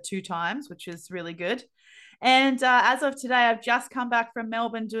LJ another 2 times, which is really good. And as of today, I've just come back from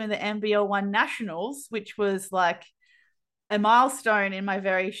Melbourne doing the NBL One Nationals, which was like a milestone in my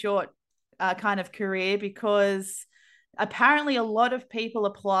very short kind of career, because apparently a lot of people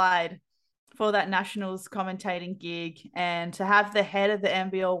applied for that Nationals commentating gig, and to have the head of the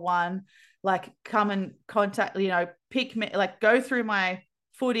NBL One like come and contact, pick me, like go through my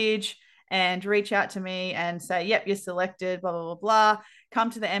footage and reach out to me and say, yep, you're selected, blah, blah, blah, blah. Come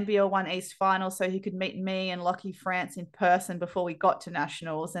to the NBL One East final so he could meet me and Lockie France in person before we got to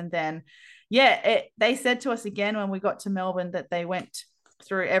Nationals. And then, they said to us again when we got to Melbourne that they went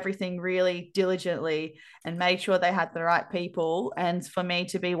through everything really diligently and made sure they had the right people. And for me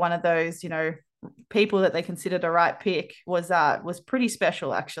to be one of those, people that they considered a right pick was pretty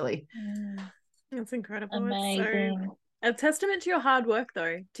special, actually. That's incredible. Amazing. It's so a testament to your hard work,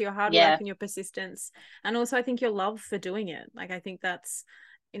 though, to your hard work and your persistence. And also I think your love for doing it. Like, I think that's,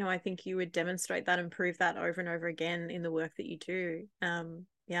 I think you would demonstrate that and prove that over and over again in the work that you do.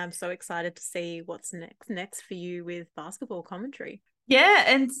 I'm so excited to see what's next for you with basketball commentary. Yeah,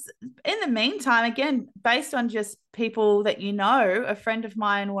 and in the meantime, again, based on just people that a friend of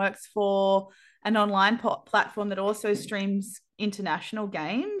mine works for an online platform that also streams international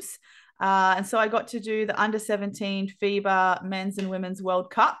games. And so I got to do the under-17 FIBA Men's and Women's World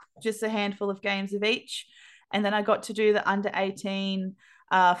Cup, just a handful of games of each. And then I got to do the under-18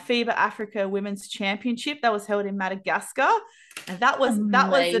 FIBA Africa Women's Championship that was held in Madagascar. And that was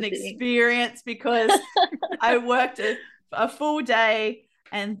an experience, because I worked a full day,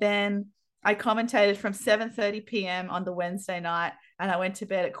 and then I commentated from 7:30 p.m. on the Wednesday night, and I went to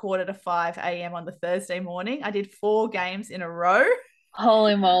bed at 4:45 a.m. on the Thursday morning. I did 4 games in a row.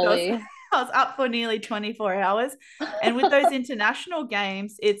 Holy moly. I was up for nearly 24 hours. And with those international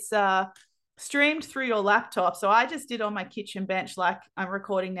games, it's streamed through your laptop. So I just did on my kitchen bench, like I'm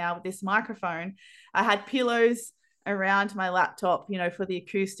recording now with this microphone. I had pillows around my laptop, for the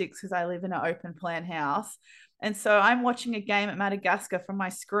acoustics, because I live in an open plan house. And so I'm watching a game at Madagascar from my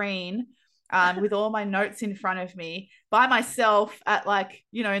screen with all my notes in front of me by myself at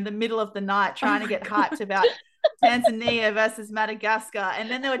in the middle of the night, trying to get hyped about Tanzania versus Madagascar.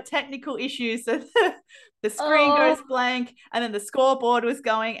 And then there were technical issues. So the screen goes blank, and then the scoreboard was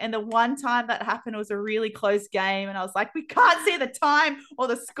going. And the one time that happened was a really close game. And I was like, we can't see the time or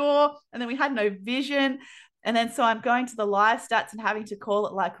the score. And then we had no vision. And then so I'm going to the live stats and having to call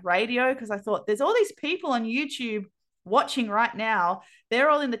it like radio, because I thought there's all these people on YouTube watching right now.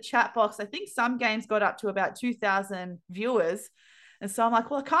 They're all in the chat box. I think some games got up to about 2,000 viewers. And so I'm like,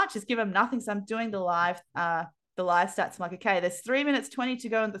 well, I can't just give them nothing. So I'm doing the live stats. I'm like, okay, there's 3 minutes 20 to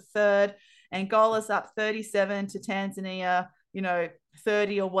go in the third. Angola's up 37 to Tanzania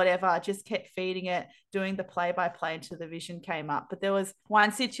 30 or whatever. I just kept feeding it, doing the play-by-play until the vision came up. But there was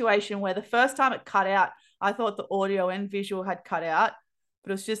one situation where the first time it cut out, I thought the audio and visual had cut out,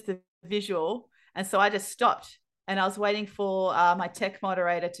 but it was just the visual. And so I just stopped, and I was waiting for my tech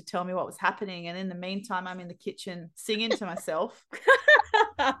moderator to tell me what was happening. And in the meantime, I'm in the kitchen singing to myself.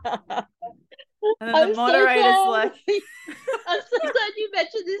 And then the moderator's like, I'm so glad you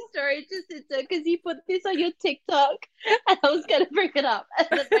mentioned this story, Jacinta, because you put this on your TikTok, and I was going to bring it up, and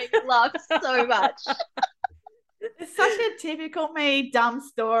it made me laugh so much. It's such a typical me dumb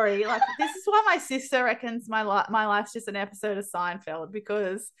story. Like, this is why my sister reckons my life's just an episode of Seinfeld,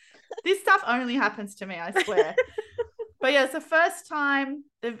 because this stuff only happens to me, I swear. But yeah, it's the first time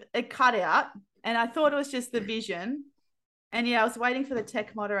it cut out, and I thought it was just the vision. And yeah, I was waiting for the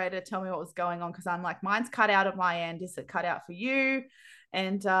tech moderator to tell me what was going on, because I'm like, mine's cut out at my end. Is it cut out for you?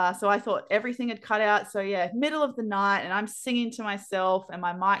 And so I thought everything had cut out. So yeah, middle of the night, and I'm singing to myself and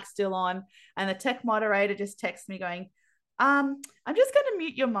my mic's still on. And the tech moderator just texts me going, I'm just going to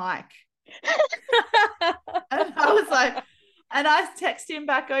mute your mic. And I was like, and I texted him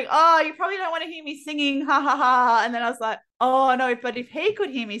back going, oh, you probably don't want to hear me singing. Ha ha ha. And then I was like, oh no, but if he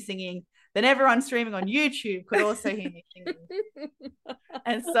could hear me singing, then everyone streaming on YouTube could also hear me singing.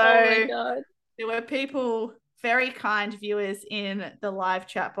 And so there were people, very kind viewers in the live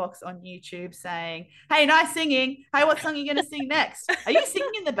chat box on YouTube saying, hey, nice singing. Hey, what song are you going to sing next? Are you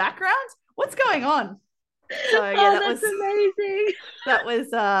singing in the background? What's going on? So yeah, that's amazing. That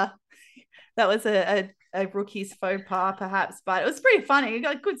was a rookie's faux pas, perhaps, but it was pretty funny. You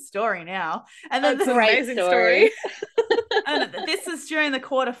got a good story now. And then that's an amazing story. And this is during the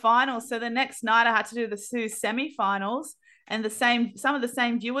quarterfinals. So the next night I had to do the semi-finals, and some of the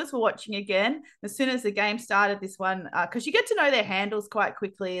same viewers were watching again. As soon as the game started, this one, because you get to know their handles quite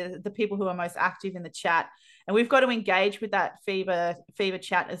quickly, the people who are most active in the chat. And we've got to engage with that fever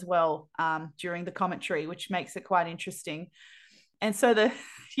chat as well during the commentary, which makes it quite interesting. And so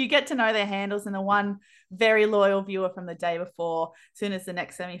you get to know their handles, and the one very loyal viewer from the day before, as soon as the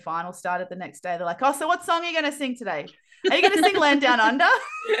next semi-final started the next day, they're like, oh, so what song are you going to sing today? Are you going to sing Land Down Under?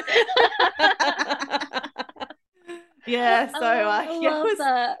 Yeah, so it was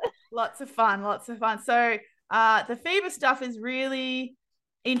that. Lots of fun. So the fever stuff is really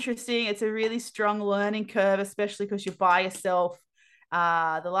interesting. It's a really strong learning curve, especially because you're by yourself.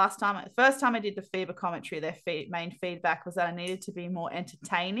 The first time I did the fever commentary, their main feedback was that I needed to be more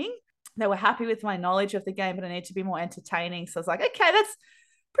entertaining. They were happy with my knowledge of the game, but I need to be more entertaining. So I was like, okay, that's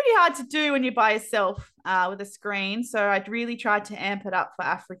pretty hard to do when you're by yourself with a screen. So I really tried to amp it up for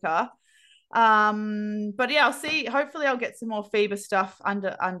Africa. But yeah, I'll see. Hopefully I'll get some more fever stuff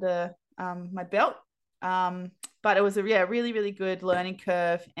under my belt. But it was a really, really good learning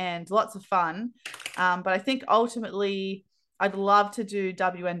curve and lots of fun. But I think ultimately I'd love to do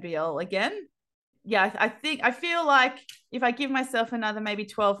WNBL again. Yeah, I feel like if I give myself another maybe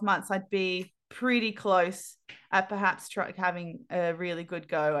 12 months, I'd be pretty close at perhaps having a really good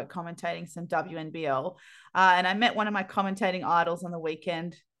go at commentating some WNBL. And I met one of my commentating idols on the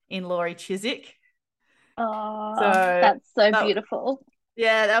weekend in Laurie Chiswick. Oh, that's so beautiful.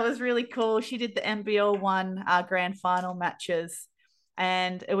 Yeah, that was really cool. She did the NBL 1 grand final matches.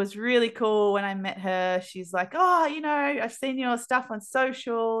 And it was really cool when I met her. She's like, oh, I've seen your stuff on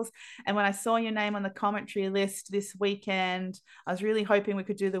socials. And when I saw your name on the commentary list this weekend, I was really hoping we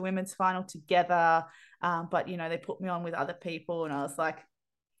could do the women's final together. But, they put me on with other people. And I was like,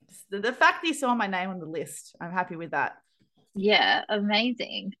 the fact that you saw my name on the list, I'm happy with that. Yeah,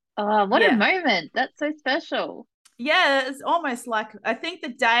 amazing. Oh, what a moment. That's so special. Yeah, it's almost like, I think the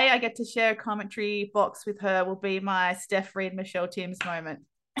day I get to share a commentary box with her will be my Steph Reid, Michelle Timms moment.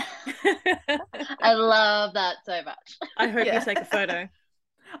 I love that so much. I hope you take a photo.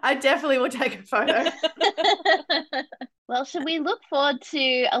 I definitely will take a photo. Well, should we look forward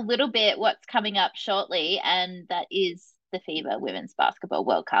to a little bit what's coming up shortly? And that is the FIBA Women's Basketball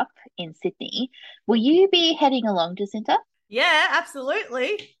World Cup in Sydney. Will you be heading along, Jacinta? Yeah,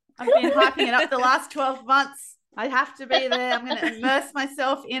 absolutely. I've been hyping it up the last 12 months. I have to be there. I'm going to immerse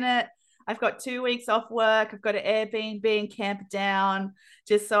myself in it. I've got 2 weeks off work. I've got an Airbnb and camp down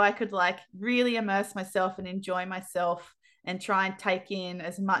just so I could really immerse myself and enjoy myself and try and take in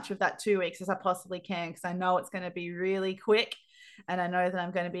as much of that 2 weeks as I possibly can, because I know it's going to be really quick and I know that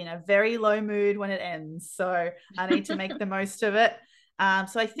I'm going to be in a very low mood when it ends. So I need to make the most of it.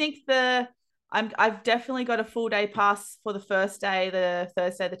 So I think I've definitely got a full day pass for the first day, the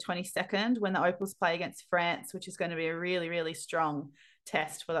Thursday, the 22nd, when the Opals play against France, which is going to be a really, really strong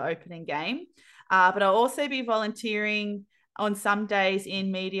test for the opening game. But I'll also be volunteering on some days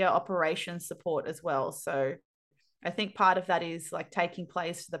in media operations support as well. So I think part of that is like taking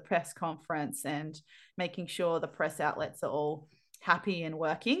place to the press conference and making sure the press outlets are all happy and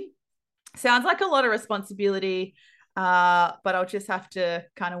working. Sounds like a lot of responsibility, but I'll just have to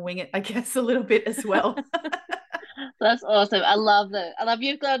kind of wing it, I guess, a little bit as well. That's awesome. I love that. I love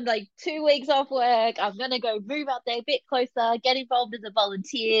you've gone like 2 weeks off work. I'm gonna go move out there a bit closer, get involved as a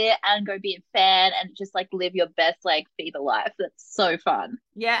volunteer, and go be a fan and just like live your best like fever life. That's so fun.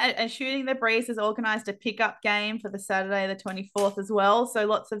 Yeah, and Shooting the Breeze has organised a pickup game for the Saturday the 24th as well. So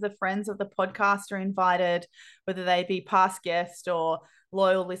lots of the friends of the podcast are invited, whether they be past guests or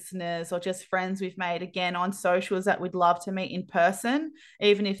loyal listeners or just friends we've made again on socials that we'd love to meet in person,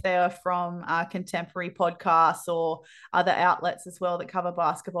 even if they are from contemporary podcasts or other outlets as well that cover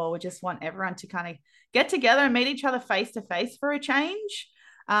basketball. We just want everyone to kind of get together and meet each other face to face for a change,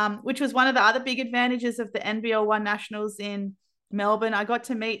 which was one of the other big advantages of the NBL One Nationals in Melbourne. I got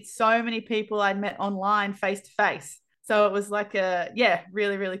to meet so many people I'd met online face to face. So it was like a,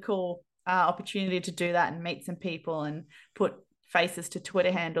 really, really cool opportunity to do that and meet some people and put faces to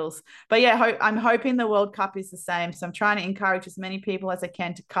Twitter handles. But yeah, I'm hoping the World Cup is the same. So I'm trying to encourage as many people as I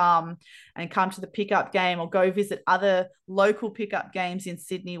can to come to the pickup game or go visit other local pickup games in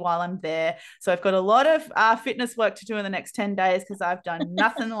Sydney while I'm there. So I've got a lot of fitness work to do in the next 10 days because I've done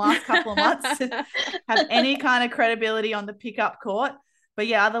nothing the last couple of months to have any kind of credibility on the pickup court. But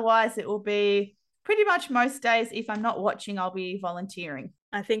yeah, otherwise it will be pretty much most days. If I'm not watching, I'll be volunteering.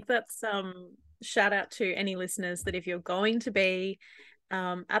 I think that's shout out to any listeners that if you're going to be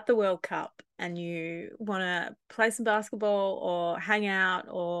at the World Cup and you want to play some basketball or hang out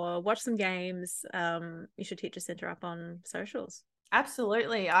or watch some games, you should hit Jacinta up on socials.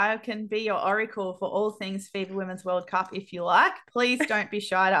 Absolutely. I can be your oracle for all things FIBA Women's World Cup if you like. Please don't be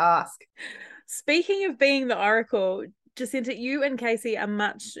shy to ask. Speaking of being the oracle, Jacinta, you and Casey are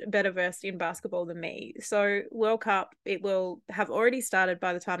much better versed in basketball than me. So World Cup, it will have already started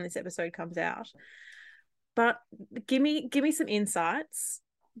by the time this episode comes out. But give me some insights.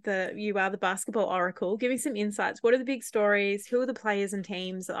 You are the basketball oracle. Give me some insights. What are the big stories? Who are the players and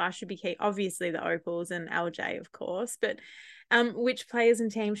teams that I should be keeping? Obviously the Opals and LJ, of course. But which players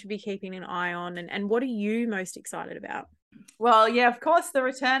and teams should be keeping an eye on? And what are you most excited about? Well, yeah, of course, the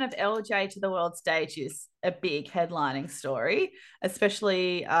return of LJ to the world stage is a big headlining story,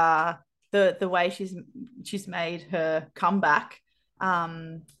 especially the way she's made her comeback,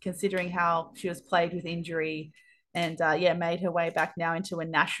 considering how she was plagued with injury and made her way back now into a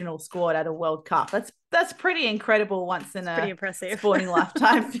national squad at a World Cup. That's pretty incredible once in a impressive sporting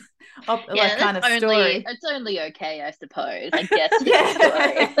lifetime kind of story. It's only okay, I suppose. I guess.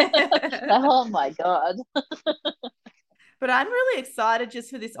 Oh my God. But I'm really excited just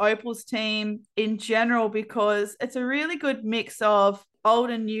for this Opals team in general because it's a really good mix of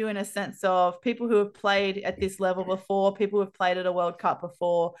old and new in a sense of people who have played at this level before, people who have played at a World Cup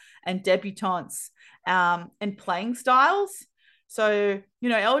before, and debutantes and playing styles. So,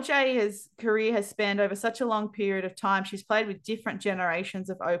 LJ's career has spanned over such a long period of time. She's played with different generations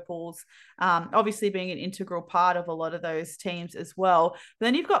of Opals, obviously being an integral part of a lot of those teams as well. But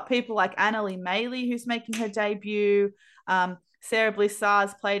then you've got people like Annalie Maley, who's making her debut. Sarah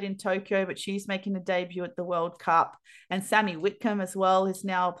Blissar's played in Tokyo, but she's making a debut at the World Cup. And Sammy Whitcomb as well is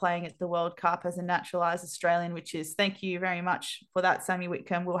now playing at the World Cup as a naturalised Australian, which is, thank you very much for that, Sammy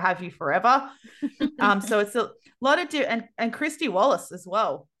Whitcomb. We'll have you forever. So it's a lot of and Christy Wallace as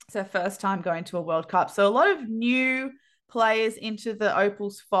well. It's her first time going to a World Cup. So a lot of new players into the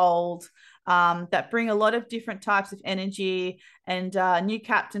Opals fold that bring a lot of different types of energy. And new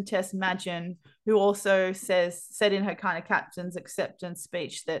captain Tess Madgen, who also said in her kind of captain's acceptance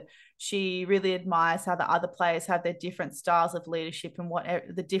speech that she really admires how the other players have their different styles of leadership and what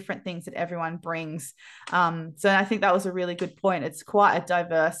the different things that everyone brings. So I think that was a really good point. It's quite a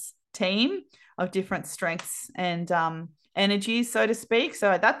diverse team of different strengths and energies, so to speak.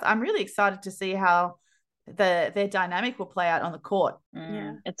 So I'm really excited to see how their dynamic will play out on the court.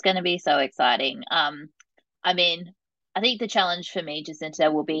 It's going to be so exciting. I mean, I think the challenge for me,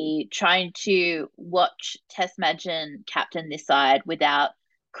 Jacinta, will be trying to watch Tess Madgen captain this side without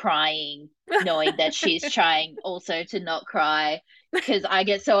crying, knowing that she's trying also to not cry, because I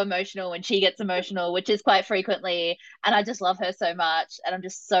get so emotional when she gets emotional, which is quite frequently, and I just love her so much, and I'm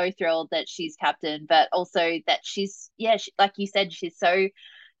just so thrilled that she's captain, but also that she's like you said, she's so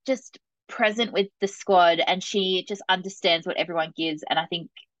just present with the squad and she just understands what everyone gives, and I think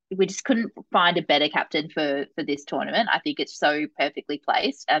we just couldn't find a better captain for this tournament. I think it's so perfectly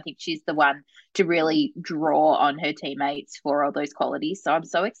placed. I think she's the one to really draw on her teammates for all those qualities. So I'm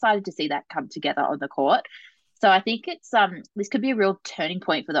so excited to see that come together on the court. So I think it's this could be a real turning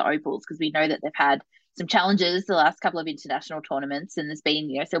point for the Opals, because we know that they've had some challenges the last couple of international tournaments, and there's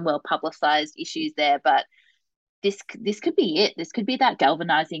been, some well publicized issues there, but this could be it. This could be that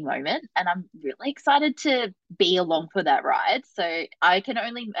galvanizing moment, and I'm really excited to be along for that ride. So I can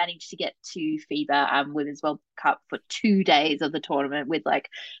only manage to get to FIBA Women's World Cup for 2 days of the tournament with like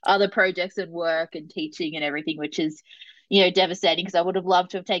other projects and work and teaching and everything, which is devastating, because I would have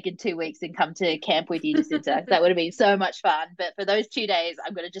loved to have taken 2 weeks and come to camp with you, Jacinta. That would have been so much fun. But for those 2 days,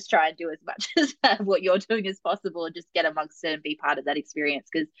 I'm going to just try and do as much as what you're doing as possible and just get amongst it and be part of that experience,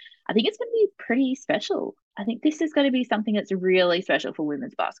 because I think it's going to be pretty special. I think this is going to be something that's really special for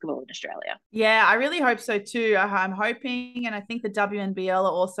women's basketball in Australia. Yeah, I really hope so too. I'm hoping, and I think the WNBL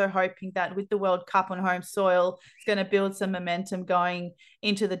are also hoping that with the World Cup on home soil, it's going to build some momentum going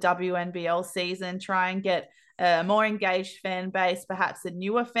into the WNBL season, try and get a more engaged fan base, perhaps a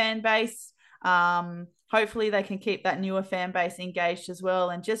newer fan base. Hopefully they can keep that newer fan base engaged as well,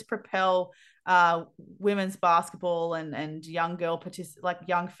 and just propel women's basketball and young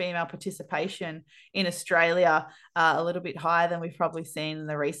female participation in Australia a little bit higher than we've probably seen in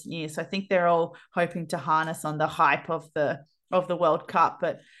the recent years. So I think they're all hoping to harness on the hype of the World Cup,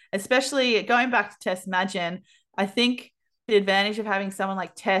 but especially going back to Tess Madgen, I think the advantage of having someone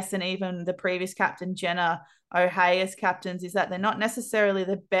like Tess and even the previous captain Jenna O'Hea as captains is that they're not necessarily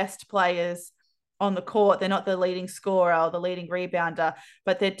the best players on the court. They're not the leading scorer or the leading rebounder,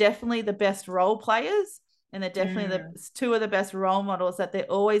 but they're definitely the best role players, and they're definitely the two of the best role models, that they're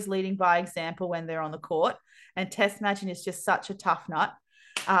always leading by example when they're on the court. And Tess Madgen is just such a tough nut.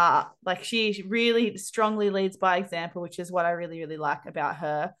 Like she really strongly leads by example, which is what I really, really like about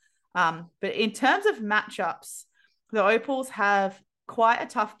her. But in terms of matchups, the Opals have quite a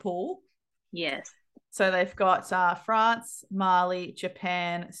tough pool. Yes. So they've got France, Mali,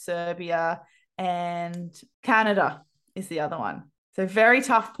 Japan, Serbia, and Canada is the other one. So very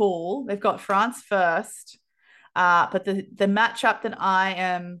tough pool. They've got France first. But the matchup that I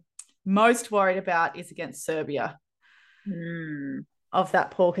am most worried about is against Serbia of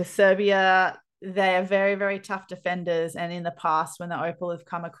that pool, because Serbia, they are very, very tough defenders. And in the past, when the Opal have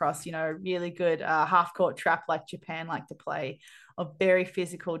come across, really good half-court trap like Japan like to play, or very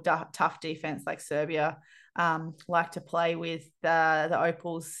physical, tough defense like Serbia like to play with, the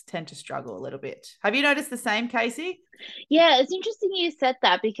Opals tend to struggle a little bit. Have you noticed the same, Casey? Yeah, it's interesting you said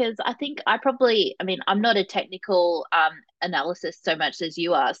that, because I think I'm not a technical analysis so much as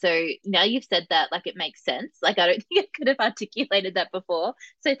you are. So now you've said that, like, it makes sense. Like, I don't think I could have articulated that before.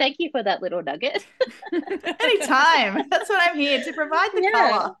 So thank you for that little nugget. Anytime. That's what I'm here to provide the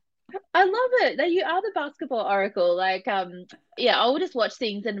color. I love it that you are the basketball oracle. Like, I'll just watch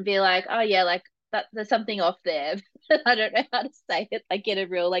things and be like, oh yeah, like that there's something off there. I don't know how to say it like in a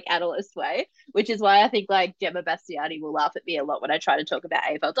real like analyst way, which is why I think like Gemma Bastiani will laugh at me a lot when I try to talk about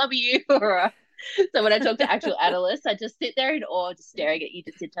AFLW or so when I talk to actual analysts, I just sit there in awe, just staring at you,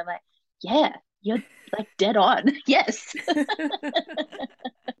 just sit there like, yeah, you're like dead on. Yes.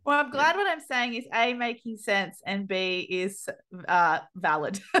 Well, I'm glad what I'm saying is A, making sense, and B, is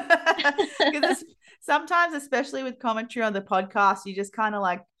valid. Because sometimes, especially with commentary on the podcast, you just kind of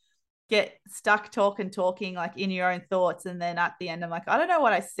like get stuck talking like in your own thoughts, and then at the end I'm like, I don't know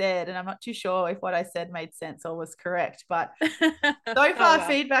what I said, and I'm not too sure if what I said made sense or was correct, but so far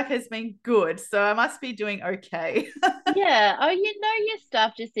feedback has been good, so I must be doing okay. Yeah. You know your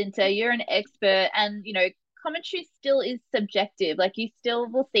stuff, Jacinta. You're an expert, and commentary still is subjective. Like, you still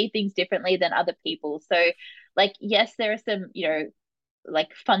will see things differently than other people. So like, yes, there are some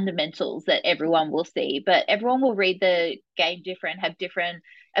like fundamentals that everyone will see, but everyone will read the game different, have different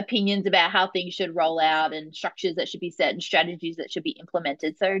opinions about how things should roll out and structures that should be set and strategies that should be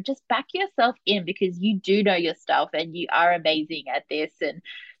implemented. So just back yourself in, because you do know your stuff and you are amazing at this. And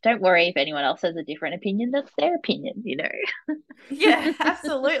don't worry if anyone else has a different opinion. That's their opinion, Yeah,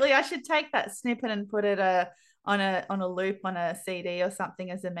 absolutely. I should take that snippet and put it on a loop on a CD or something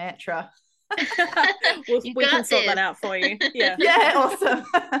as a mantra. we can sort that out for you. Yeah. Yeah, awesome.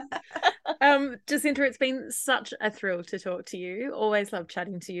 Jacinta, it's been such a thrill to talk to you. Always love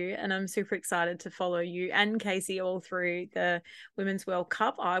chatting to you, and I'm super excited to follow you and Casey all through the Women's World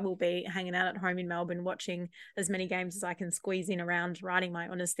Cup. I will be hanging out at home in Melbourne, watching as many games as I can squeeze in around writing my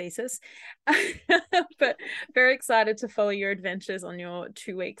honours thesis. But very excited to follow your adventures on your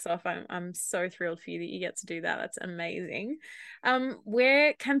 2 weeks off. I'm so thrilled for you that you get to do that. That's amazing.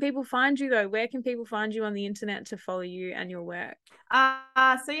 Where can people find you though? Where can people find you on the internet to follow you and your work?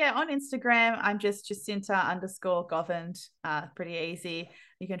 So yeah, on Instagram, I'm just Jacinta_Govend. Pretty easy.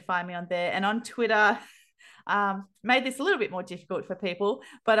 You can find me on there. And on Twitter, made this a little bit more difficult for people,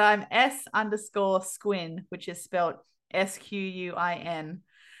 but I'm S_Squin, which is spelled SQUIN.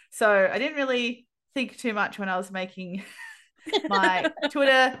 So I didn't really think too much when I was making my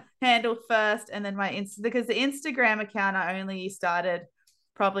Twitter handle first and then my because the Instagram account I only started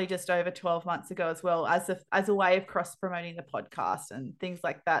probably just over 12 months ago as well, as a way of cross promoting the podcast and things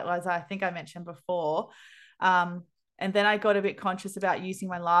like that, as I think I mentioned before. And then I got a bit conscious about using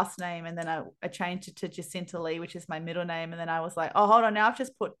my last name, and then I changed it to Jacinta Lee, which is my middle name. And then I was like, oh, hold on, now I've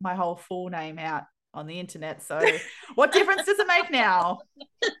just put my whole full name out on the internet. So what difference does it make now?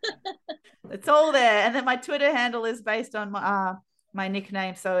 It's all there. And then my Twitter handle is based on my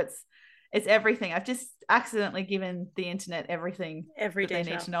nickname. So it's everything. I've just accidentally given the internet every detail they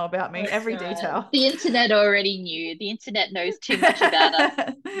need to know about me. Every detail. The internet already knew. The internet knows too much about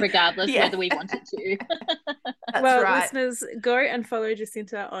us, regardless whether we want it to. Well, right. Listeners, go and follow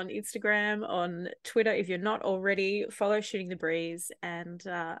Jacinta on Instagram, on Twitter. If you're not already, follow Shooting the Breeze and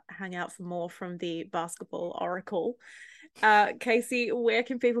hang out for more from the basketball oracle. Casey, where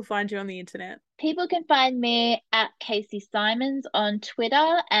can people find you on the internet? People can find me at Casey Simons on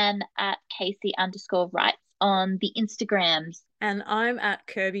Twitter and at Casey_Wrights on the Instagrams. And I'm at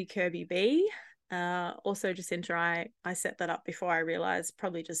Kirby B. Also, Jacinta, I set that up before I realized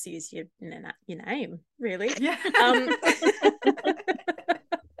probably just use your name, really. Yeah.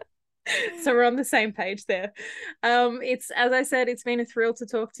 So we're on the same page there. It's, as I said, it's been a thrill to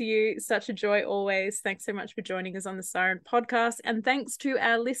talk to you. Such a joy always. Thanks so much for joining us on the Siren Podcast. And thanks to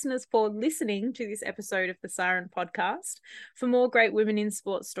our listeners for listening to this episode of the Siren Podcast. For more great women in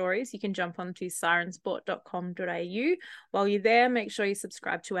sports stories, you can jump onto sirensport.com.au. While you're there, make sure you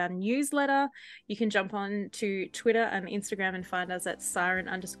subscribe to our newsletter. You can jump on to Twitter and Instagram and find us at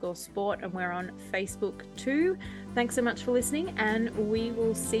siren_sport, and we're on Facebook too. Thanks so much for listening, and we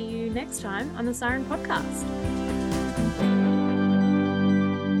will see you next time on the Siren Podcast.